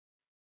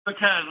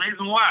 Because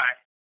reason why,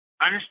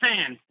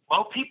 understand,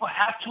 both people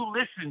have to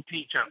listen to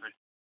each other,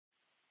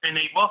 and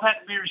they both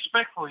have to be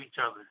respectful of each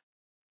other.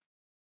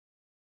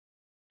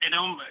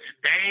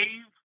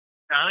 Dave,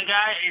 the other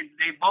guy,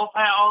 they both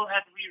all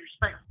have to be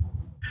respectful.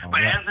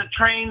 But as a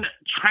trainer,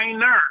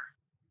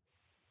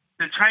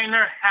 the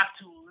trainer has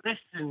to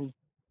listen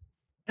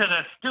to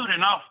the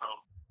student also.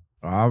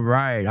 All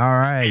right.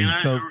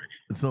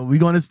 So we're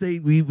gonna stay.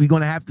 We're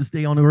gonna have to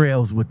stay on the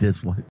rails with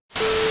this one.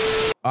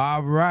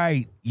 All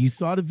right. You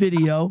saw the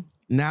video.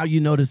 Now you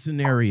know the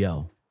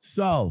scenario.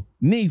 So,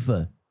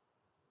 Nifa.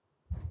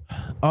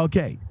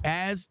 Okay,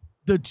 as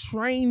the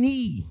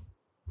trainee,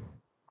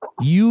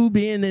 you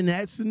being in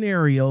that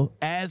scenario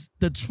as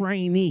the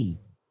trainee,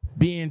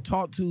 being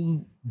talked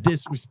to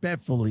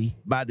disrespectfully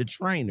by the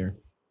trainer,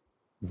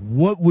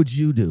 what would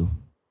you do?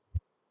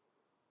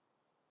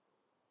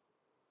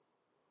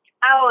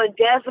 I would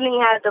definitely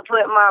have to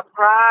put my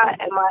pride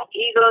and my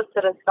ego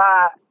to the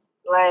side,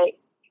 like,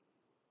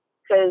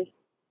 because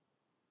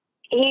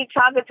he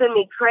talking to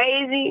me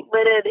crazy,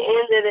 but at the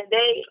end of the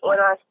day, when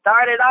I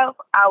started off,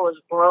 I was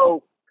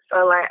broke.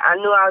 So, like, I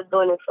knew I was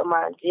doing it for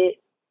my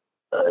jit.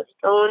 So as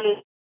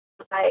soon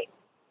as I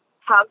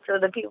talk to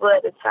the people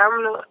at the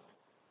terminal,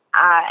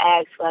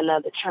 I asked for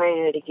another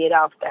trainer to get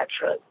off that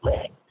truck,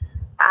 but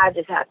I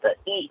just have to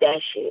eat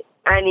that shit.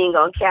 I ain't even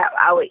gonna cap.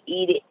 I would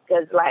eat it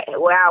because, like,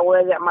 where I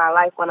was at my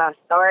life when I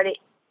started,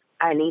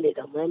 I needed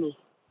the money.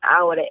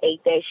 I would have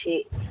ate that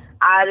shit.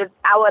 I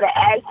would have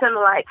asked him to,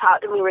 like,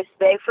 talk to me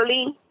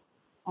respectfully,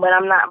 but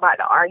I'm not about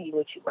to argue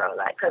with you, bro.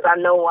 Like, because I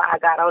know why I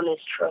got on this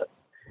truck.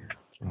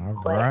 All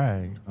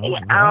right. I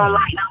don't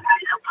like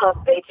nobody to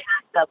puff their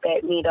chest up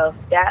at me, though.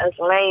 That is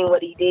lame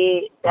what he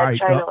did. All right,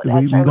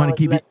 we're gonna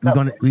keep it.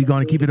 We're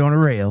gonna keep it on the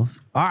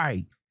rails. All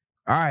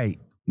right.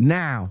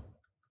 Now,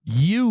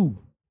 you,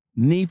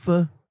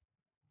 Nifa,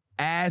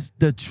 as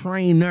the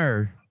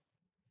trainer,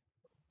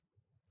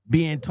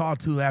 being taught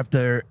to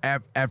after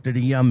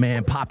the young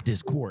man popped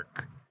his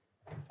cork,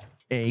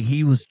 and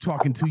he was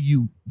talking to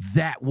you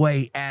that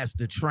way as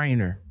the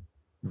trainer,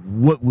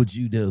 what would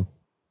you do?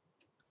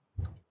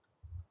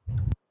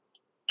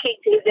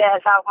 Kicked his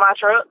ass off my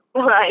truck.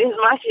 Like, it's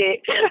my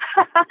shit.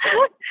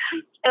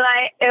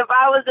 Like, if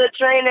I was a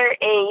trainer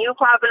and you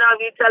popping off,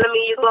 you telling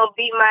me you gonna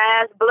beat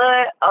my ass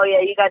blood, oh yeah,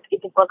 you got to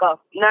get the fuck off.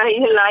 You got to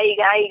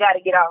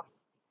get off.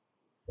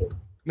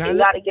 You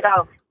got to get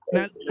off.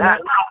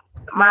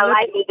 My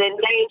life is in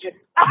danger.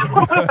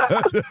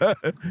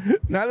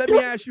 Now let me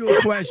ask you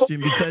a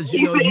question because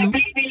you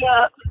beat me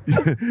up.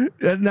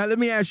 Now let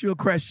me ask you a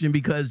question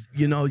because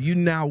you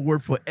now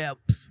work for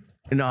EPS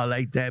and all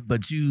like that,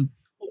 but you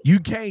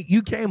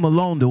came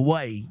along the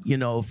way,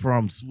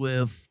 from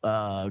Swift,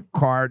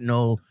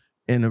 Cardinal,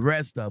 and the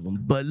rest of them.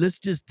 But let's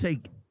just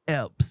take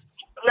EPS.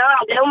 No,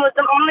 them was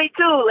the only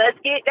two. Let's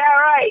get that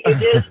right. It's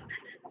just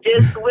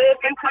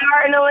Swift and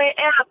Cardinal and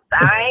EPS.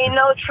 I ain't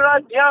no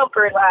truck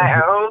jumper. Like,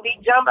 I don't be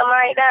jumping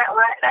like that.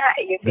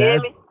 You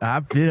feel me?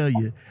 I feel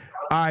you.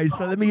 All right,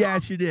 so let me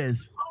ask you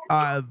this.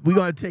 We're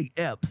gonna take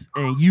EPS,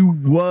 and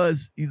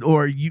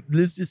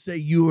let's just say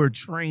you were a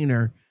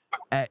trainer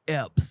at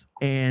EPS,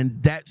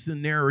 and that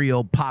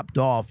scenario popped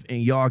off,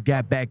 and y'all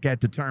got back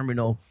at the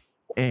terminal,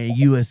 and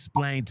you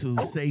explained to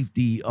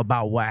safety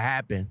about what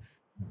happened.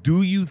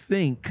 Do you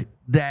think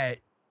that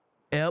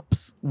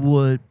EPS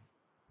would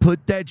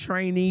put that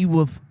trainee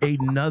with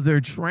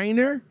another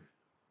trainer,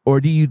 or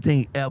do you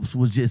think EPS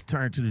would just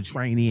turn to the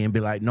trainee and be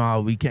like,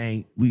 "No, we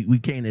can't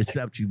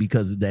accept you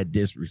because of that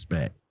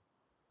disrespect"?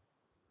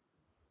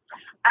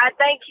 I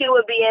think he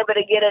would be able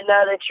to get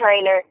another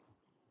trainer.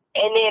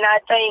 And then I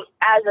think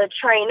as a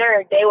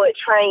trainer, they would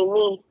train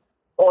me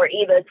or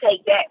either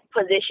take that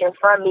position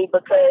from me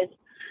because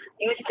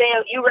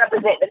you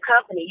represent the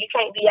company. You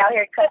can't be out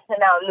here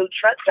cussing out new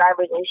truck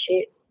drivers and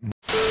shit.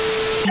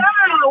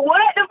 No,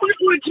 what the fuck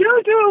would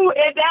you do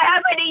if that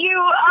happened to you?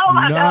 Oh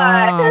my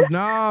God.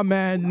 Nah,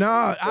 man,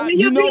 nah.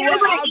 You know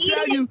what?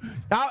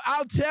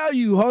 I'll tell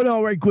you. Hold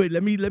on, right quick.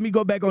 Let me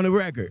go back on the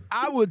record.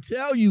 I would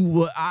tell you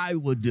what I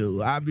would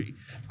do. I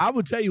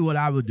would tell you what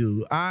I would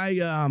do.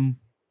 I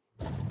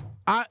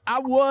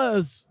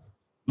was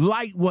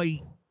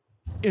lightweight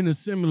in a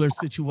similar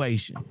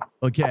situation.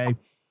 Okay.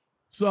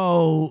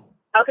 So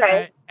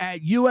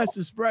at US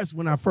Express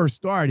when I first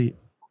started,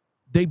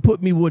 they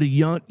put me with a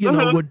young,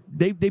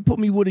 they put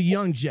me with a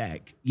young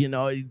Jack.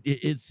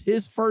 It's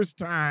his first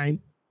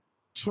time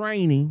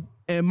training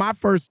and my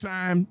first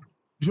time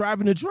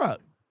driving the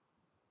truck.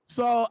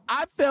 So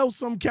I felt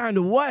some kind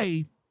of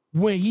way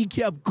when he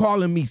kept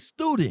calling me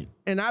student.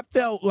 And I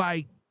felt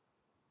like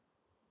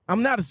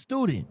I'm not a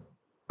student.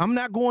 I'm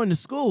not going to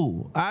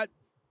school. I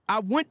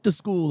went to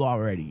school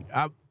already.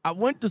 I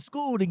went to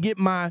school to get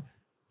my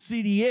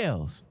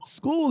CDLs.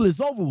 School is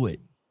over with.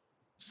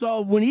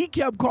 So when he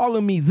kept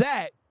calling me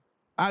that,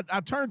 I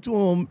turned to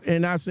him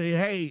and I say,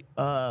 hey,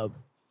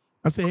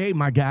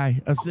 my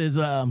guy. I says,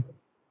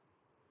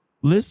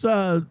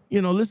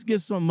 let's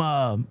get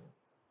some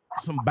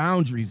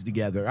boundaries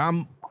together.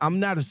 I'm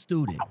not a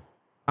student.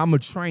 I'm a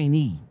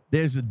trainee.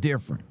 There's a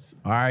difference.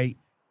 All right.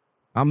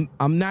 I'm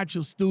not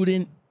your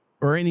student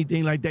or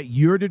anything like that.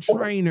 You're the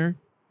trainer.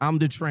 I'm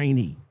the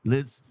trainee.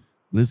 Let's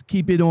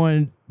keep it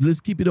on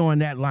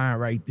that line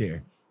right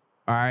there.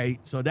 All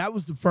right. So that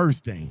was the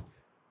first thing.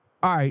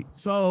 All right.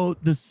 So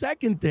the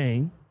second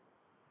thing,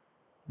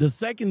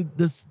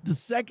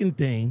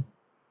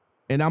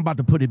 and I'm about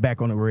to put it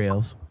back on the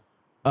rails.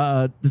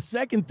 The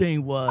second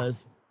thing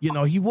was,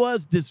 he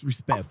was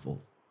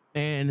disrespectful.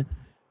 And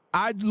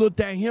I looked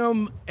at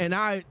him and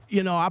I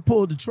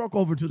pulled the truck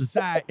over to the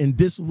side, and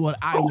this is what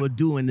I would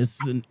do in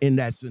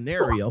that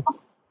scenario.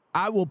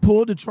 I will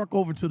pull the truck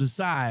over to the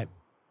side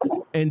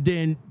and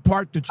then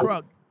park the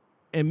truck,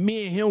 and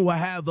me and him will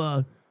have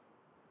a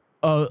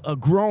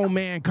grown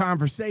man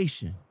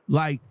conversation.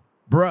 Like,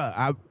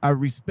 bruh, I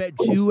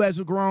respect you as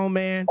a grown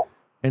man,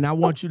 and I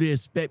want you to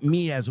respect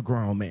me as a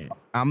grown man.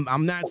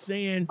 I'm not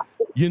saying,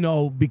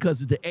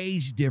 because of the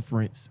age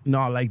difference and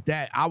all like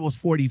that. I was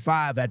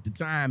 45 at the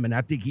time, and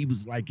I think he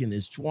was like in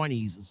his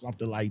 20s or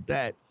something like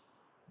that.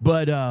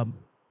 But I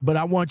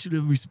want you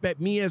to respect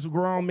me as a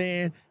grown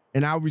man,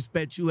 and I'll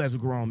respect you as a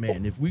grown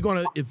man. If we're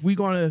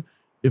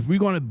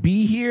gonna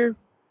be here,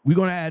 we're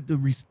gonna have to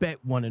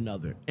respect one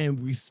another,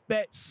 and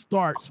respect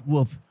starts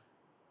with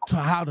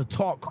how to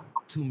talk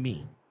to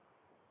me.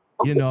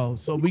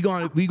 So we're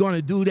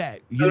gonna do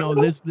that.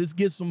 Let's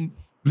get some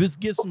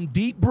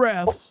deep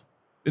breaths.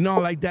 and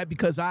all like that,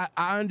 because I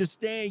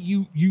understand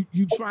you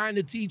trying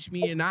to teach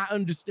me, and I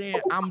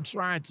understand I'm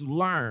trying to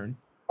learn.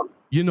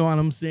 You know what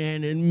I'm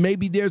saying? And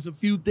maybe there's a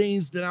few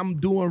things that I'm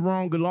doing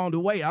wrong along the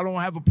way. I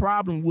don't have a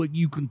problem with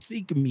you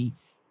critiquing me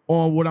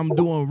on what I'm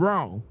doing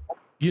wrong.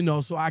 You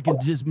know, so I can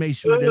just make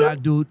sure that I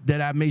do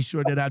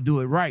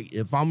it right.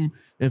 If I'm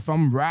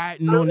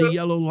riding on the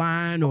yellow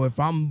line, or if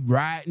I'm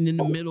riding in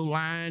the middle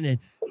line, and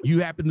you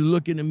happen to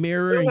look in the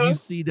mirror and you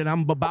see that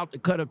I'm about to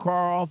cut a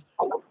car off,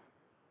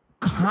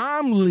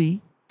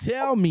 calmly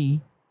tell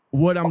me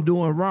what I'm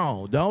doing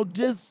wrong. Don't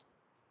just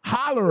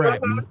holler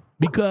at me,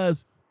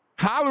 because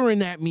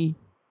hollering at me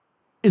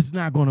is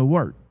not going to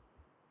work.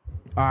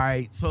 All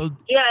right, so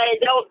yeah, and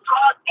don't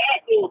talk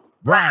at me.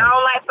 Right. I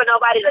don't like for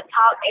nobody to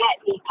talk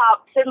at me.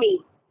 Talk to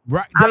me.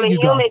 Right. I'm a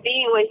human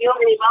being with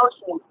human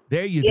emotions.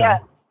 There you go.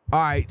 All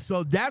right,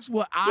 so that's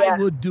what I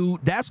would do.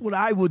 That's what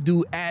I would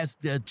do as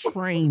the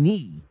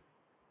trainee.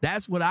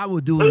 That's what I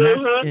would do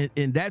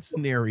in that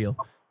scenario.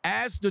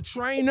 As the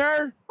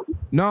trainer,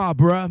 nah,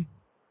 bruh.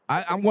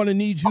 I'm going to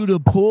need you to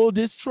pull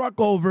this truck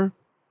over.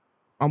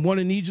 I'm going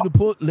to need you to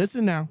pull.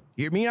 Listen now.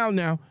 Hear me out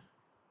now.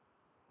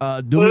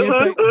 Do me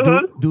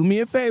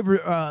a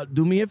favor.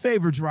 Do me a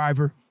favor,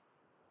 driver.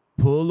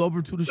 Pull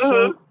over to the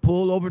shoulder.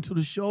 Pull over to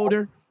the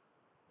shoulder,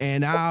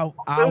 and I'll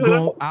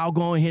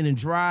go ahead and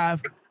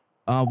drive.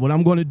 What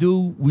I'm going to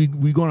do,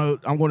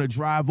 I'm going to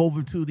drive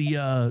over to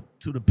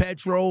the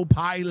Petrol,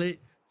 Pilot,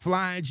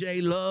 Flying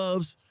J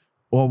Loves,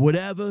 or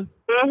whatever.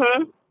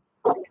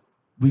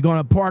 We're going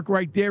to park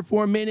right there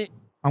for a minute.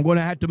 I'm going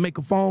to have to make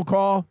a phone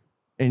call,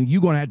 and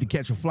you're going to have to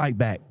catch a flight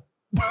back.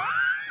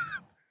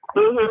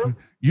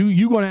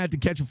 You're going to have to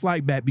catch a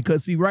flight back,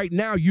 because see, right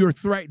now you're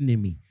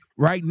threatening me.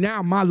 Right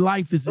now my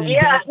life is in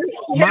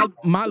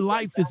my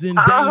life is in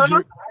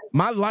danger.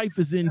 My life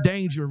is in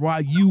danger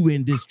while you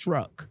in this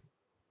truck.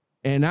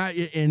 And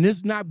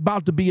it's not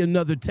about to be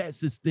another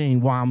Texas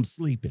thing while I'm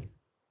sleeping.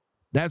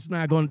 That's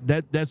not going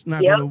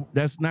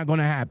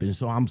to happen.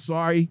 So I'm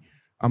sorry,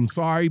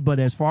 but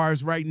as far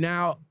as right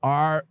now,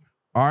 our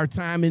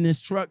time in this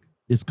truck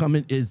is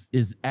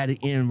at an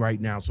end right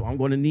now. So I'm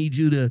going to need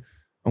you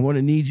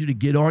to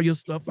get all your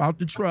stuff out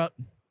the truck,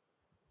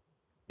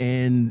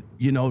 and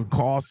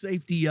call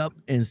safety up,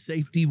 and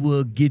safety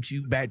will get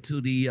you back to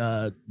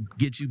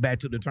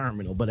the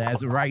terminal. But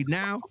as of right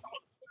now,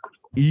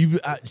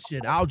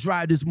 I'll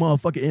drive this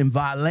motherfucker in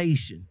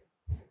violation.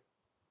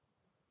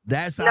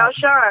 That's how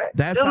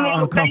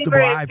uncomfortable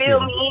I feel.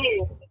 Fill me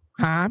in.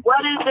 Huh?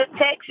 What is the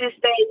Texas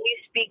thing you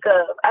speak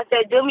of? I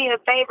said, do me a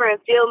favor and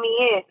fill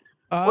me in.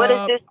 What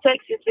is this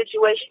Texas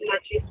situation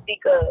that you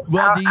speak of?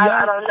 Well,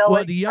 I don't know.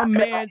 Well, the young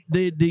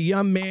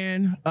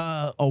man,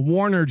 a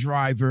Warner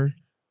driver.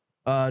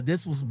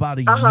 This was about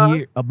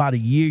a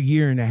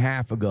year and a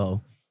half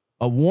ago.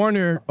 A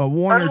Warner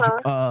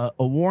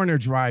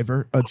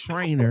driver, a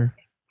trainer,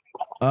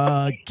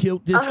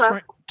 killed this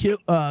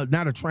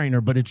not a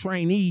trainer, but a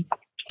trainee,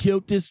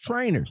 killed this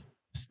trainer,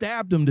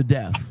 stabbed him to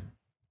death.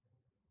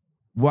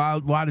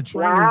 While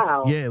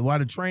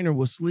the trainer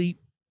was asleep,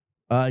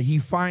 he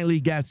finally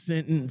got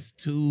sentenced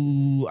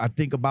to, I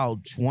think,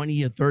 about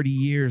 20 or 30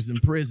 years in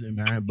prison,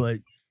 man. But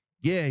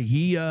yeah,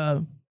 he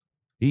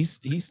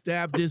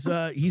stabbed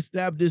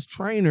this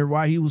trainer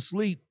while he was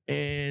asleep,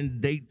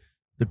 and the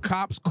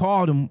cops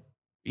called him.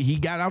 He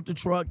got out the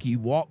truck. He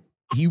walked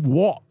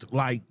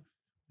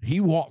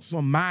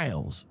some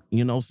miles.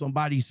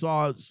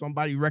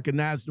 Somebody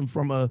recognized him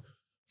from the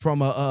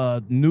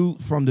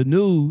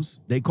news.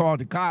 They called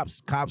the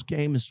cops. Cops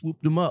came and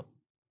swooped him up.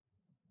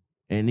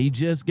 And he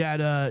just got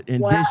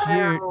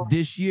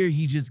this year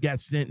he just got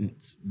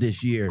sentenced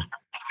this year.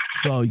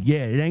 So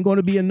yeah, it ain't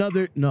gonna be it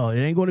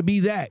ain't gonna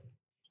be that.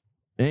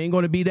 It ain't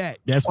gonna be that.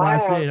 That's why I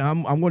said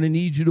I'm gonna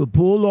need you to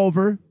pull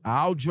over.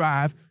 I'll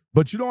drive,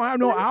 but you don't have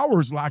no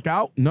hours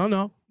lockout.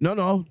 No.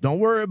 Don't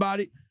worry about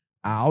it.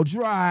 I'll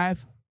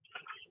drive,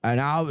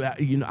 and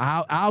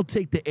I'll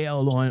take the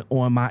L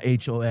on my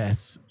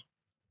HOS.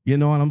 You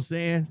know what I'm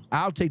saying?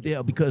 I'll take the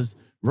L, because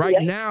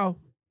right now,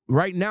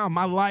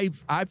 my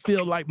life, I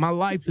feel like my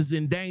life is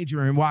in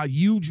danger. And while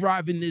you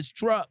driving this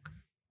truck,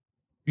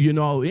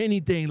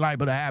 anything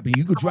liable to happen.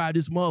 You could drive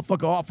this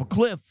motherfucker off a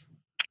cliff.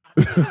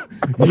 To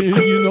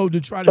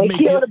try to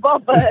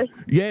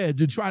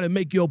to try to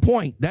make your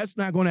point. That's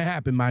not going to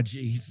happen, my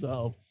G.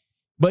 So,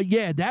 but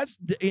yeah, that's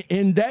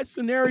in that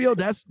scenario.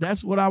 That's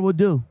what I would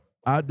do.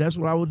 That's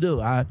what I would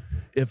do.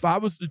 If I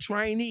was the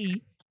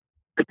trainee,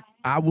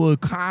 I would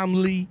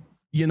calmly,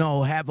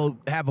 have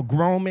a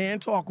grown man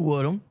talk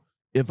with him.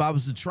 If I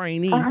was the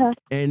trainee,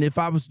 and if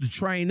I was the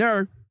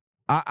trainer,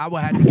 I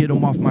would have to get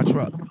him off my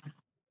truck.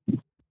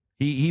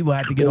 He will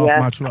have to get off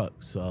my truck.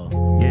 So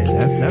yeah,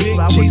 that's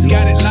what I would do.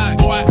 Got it locked,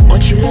 boy.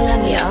 Want you to love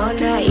me all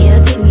night,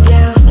 yeah, take me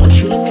down. Want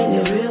you to make me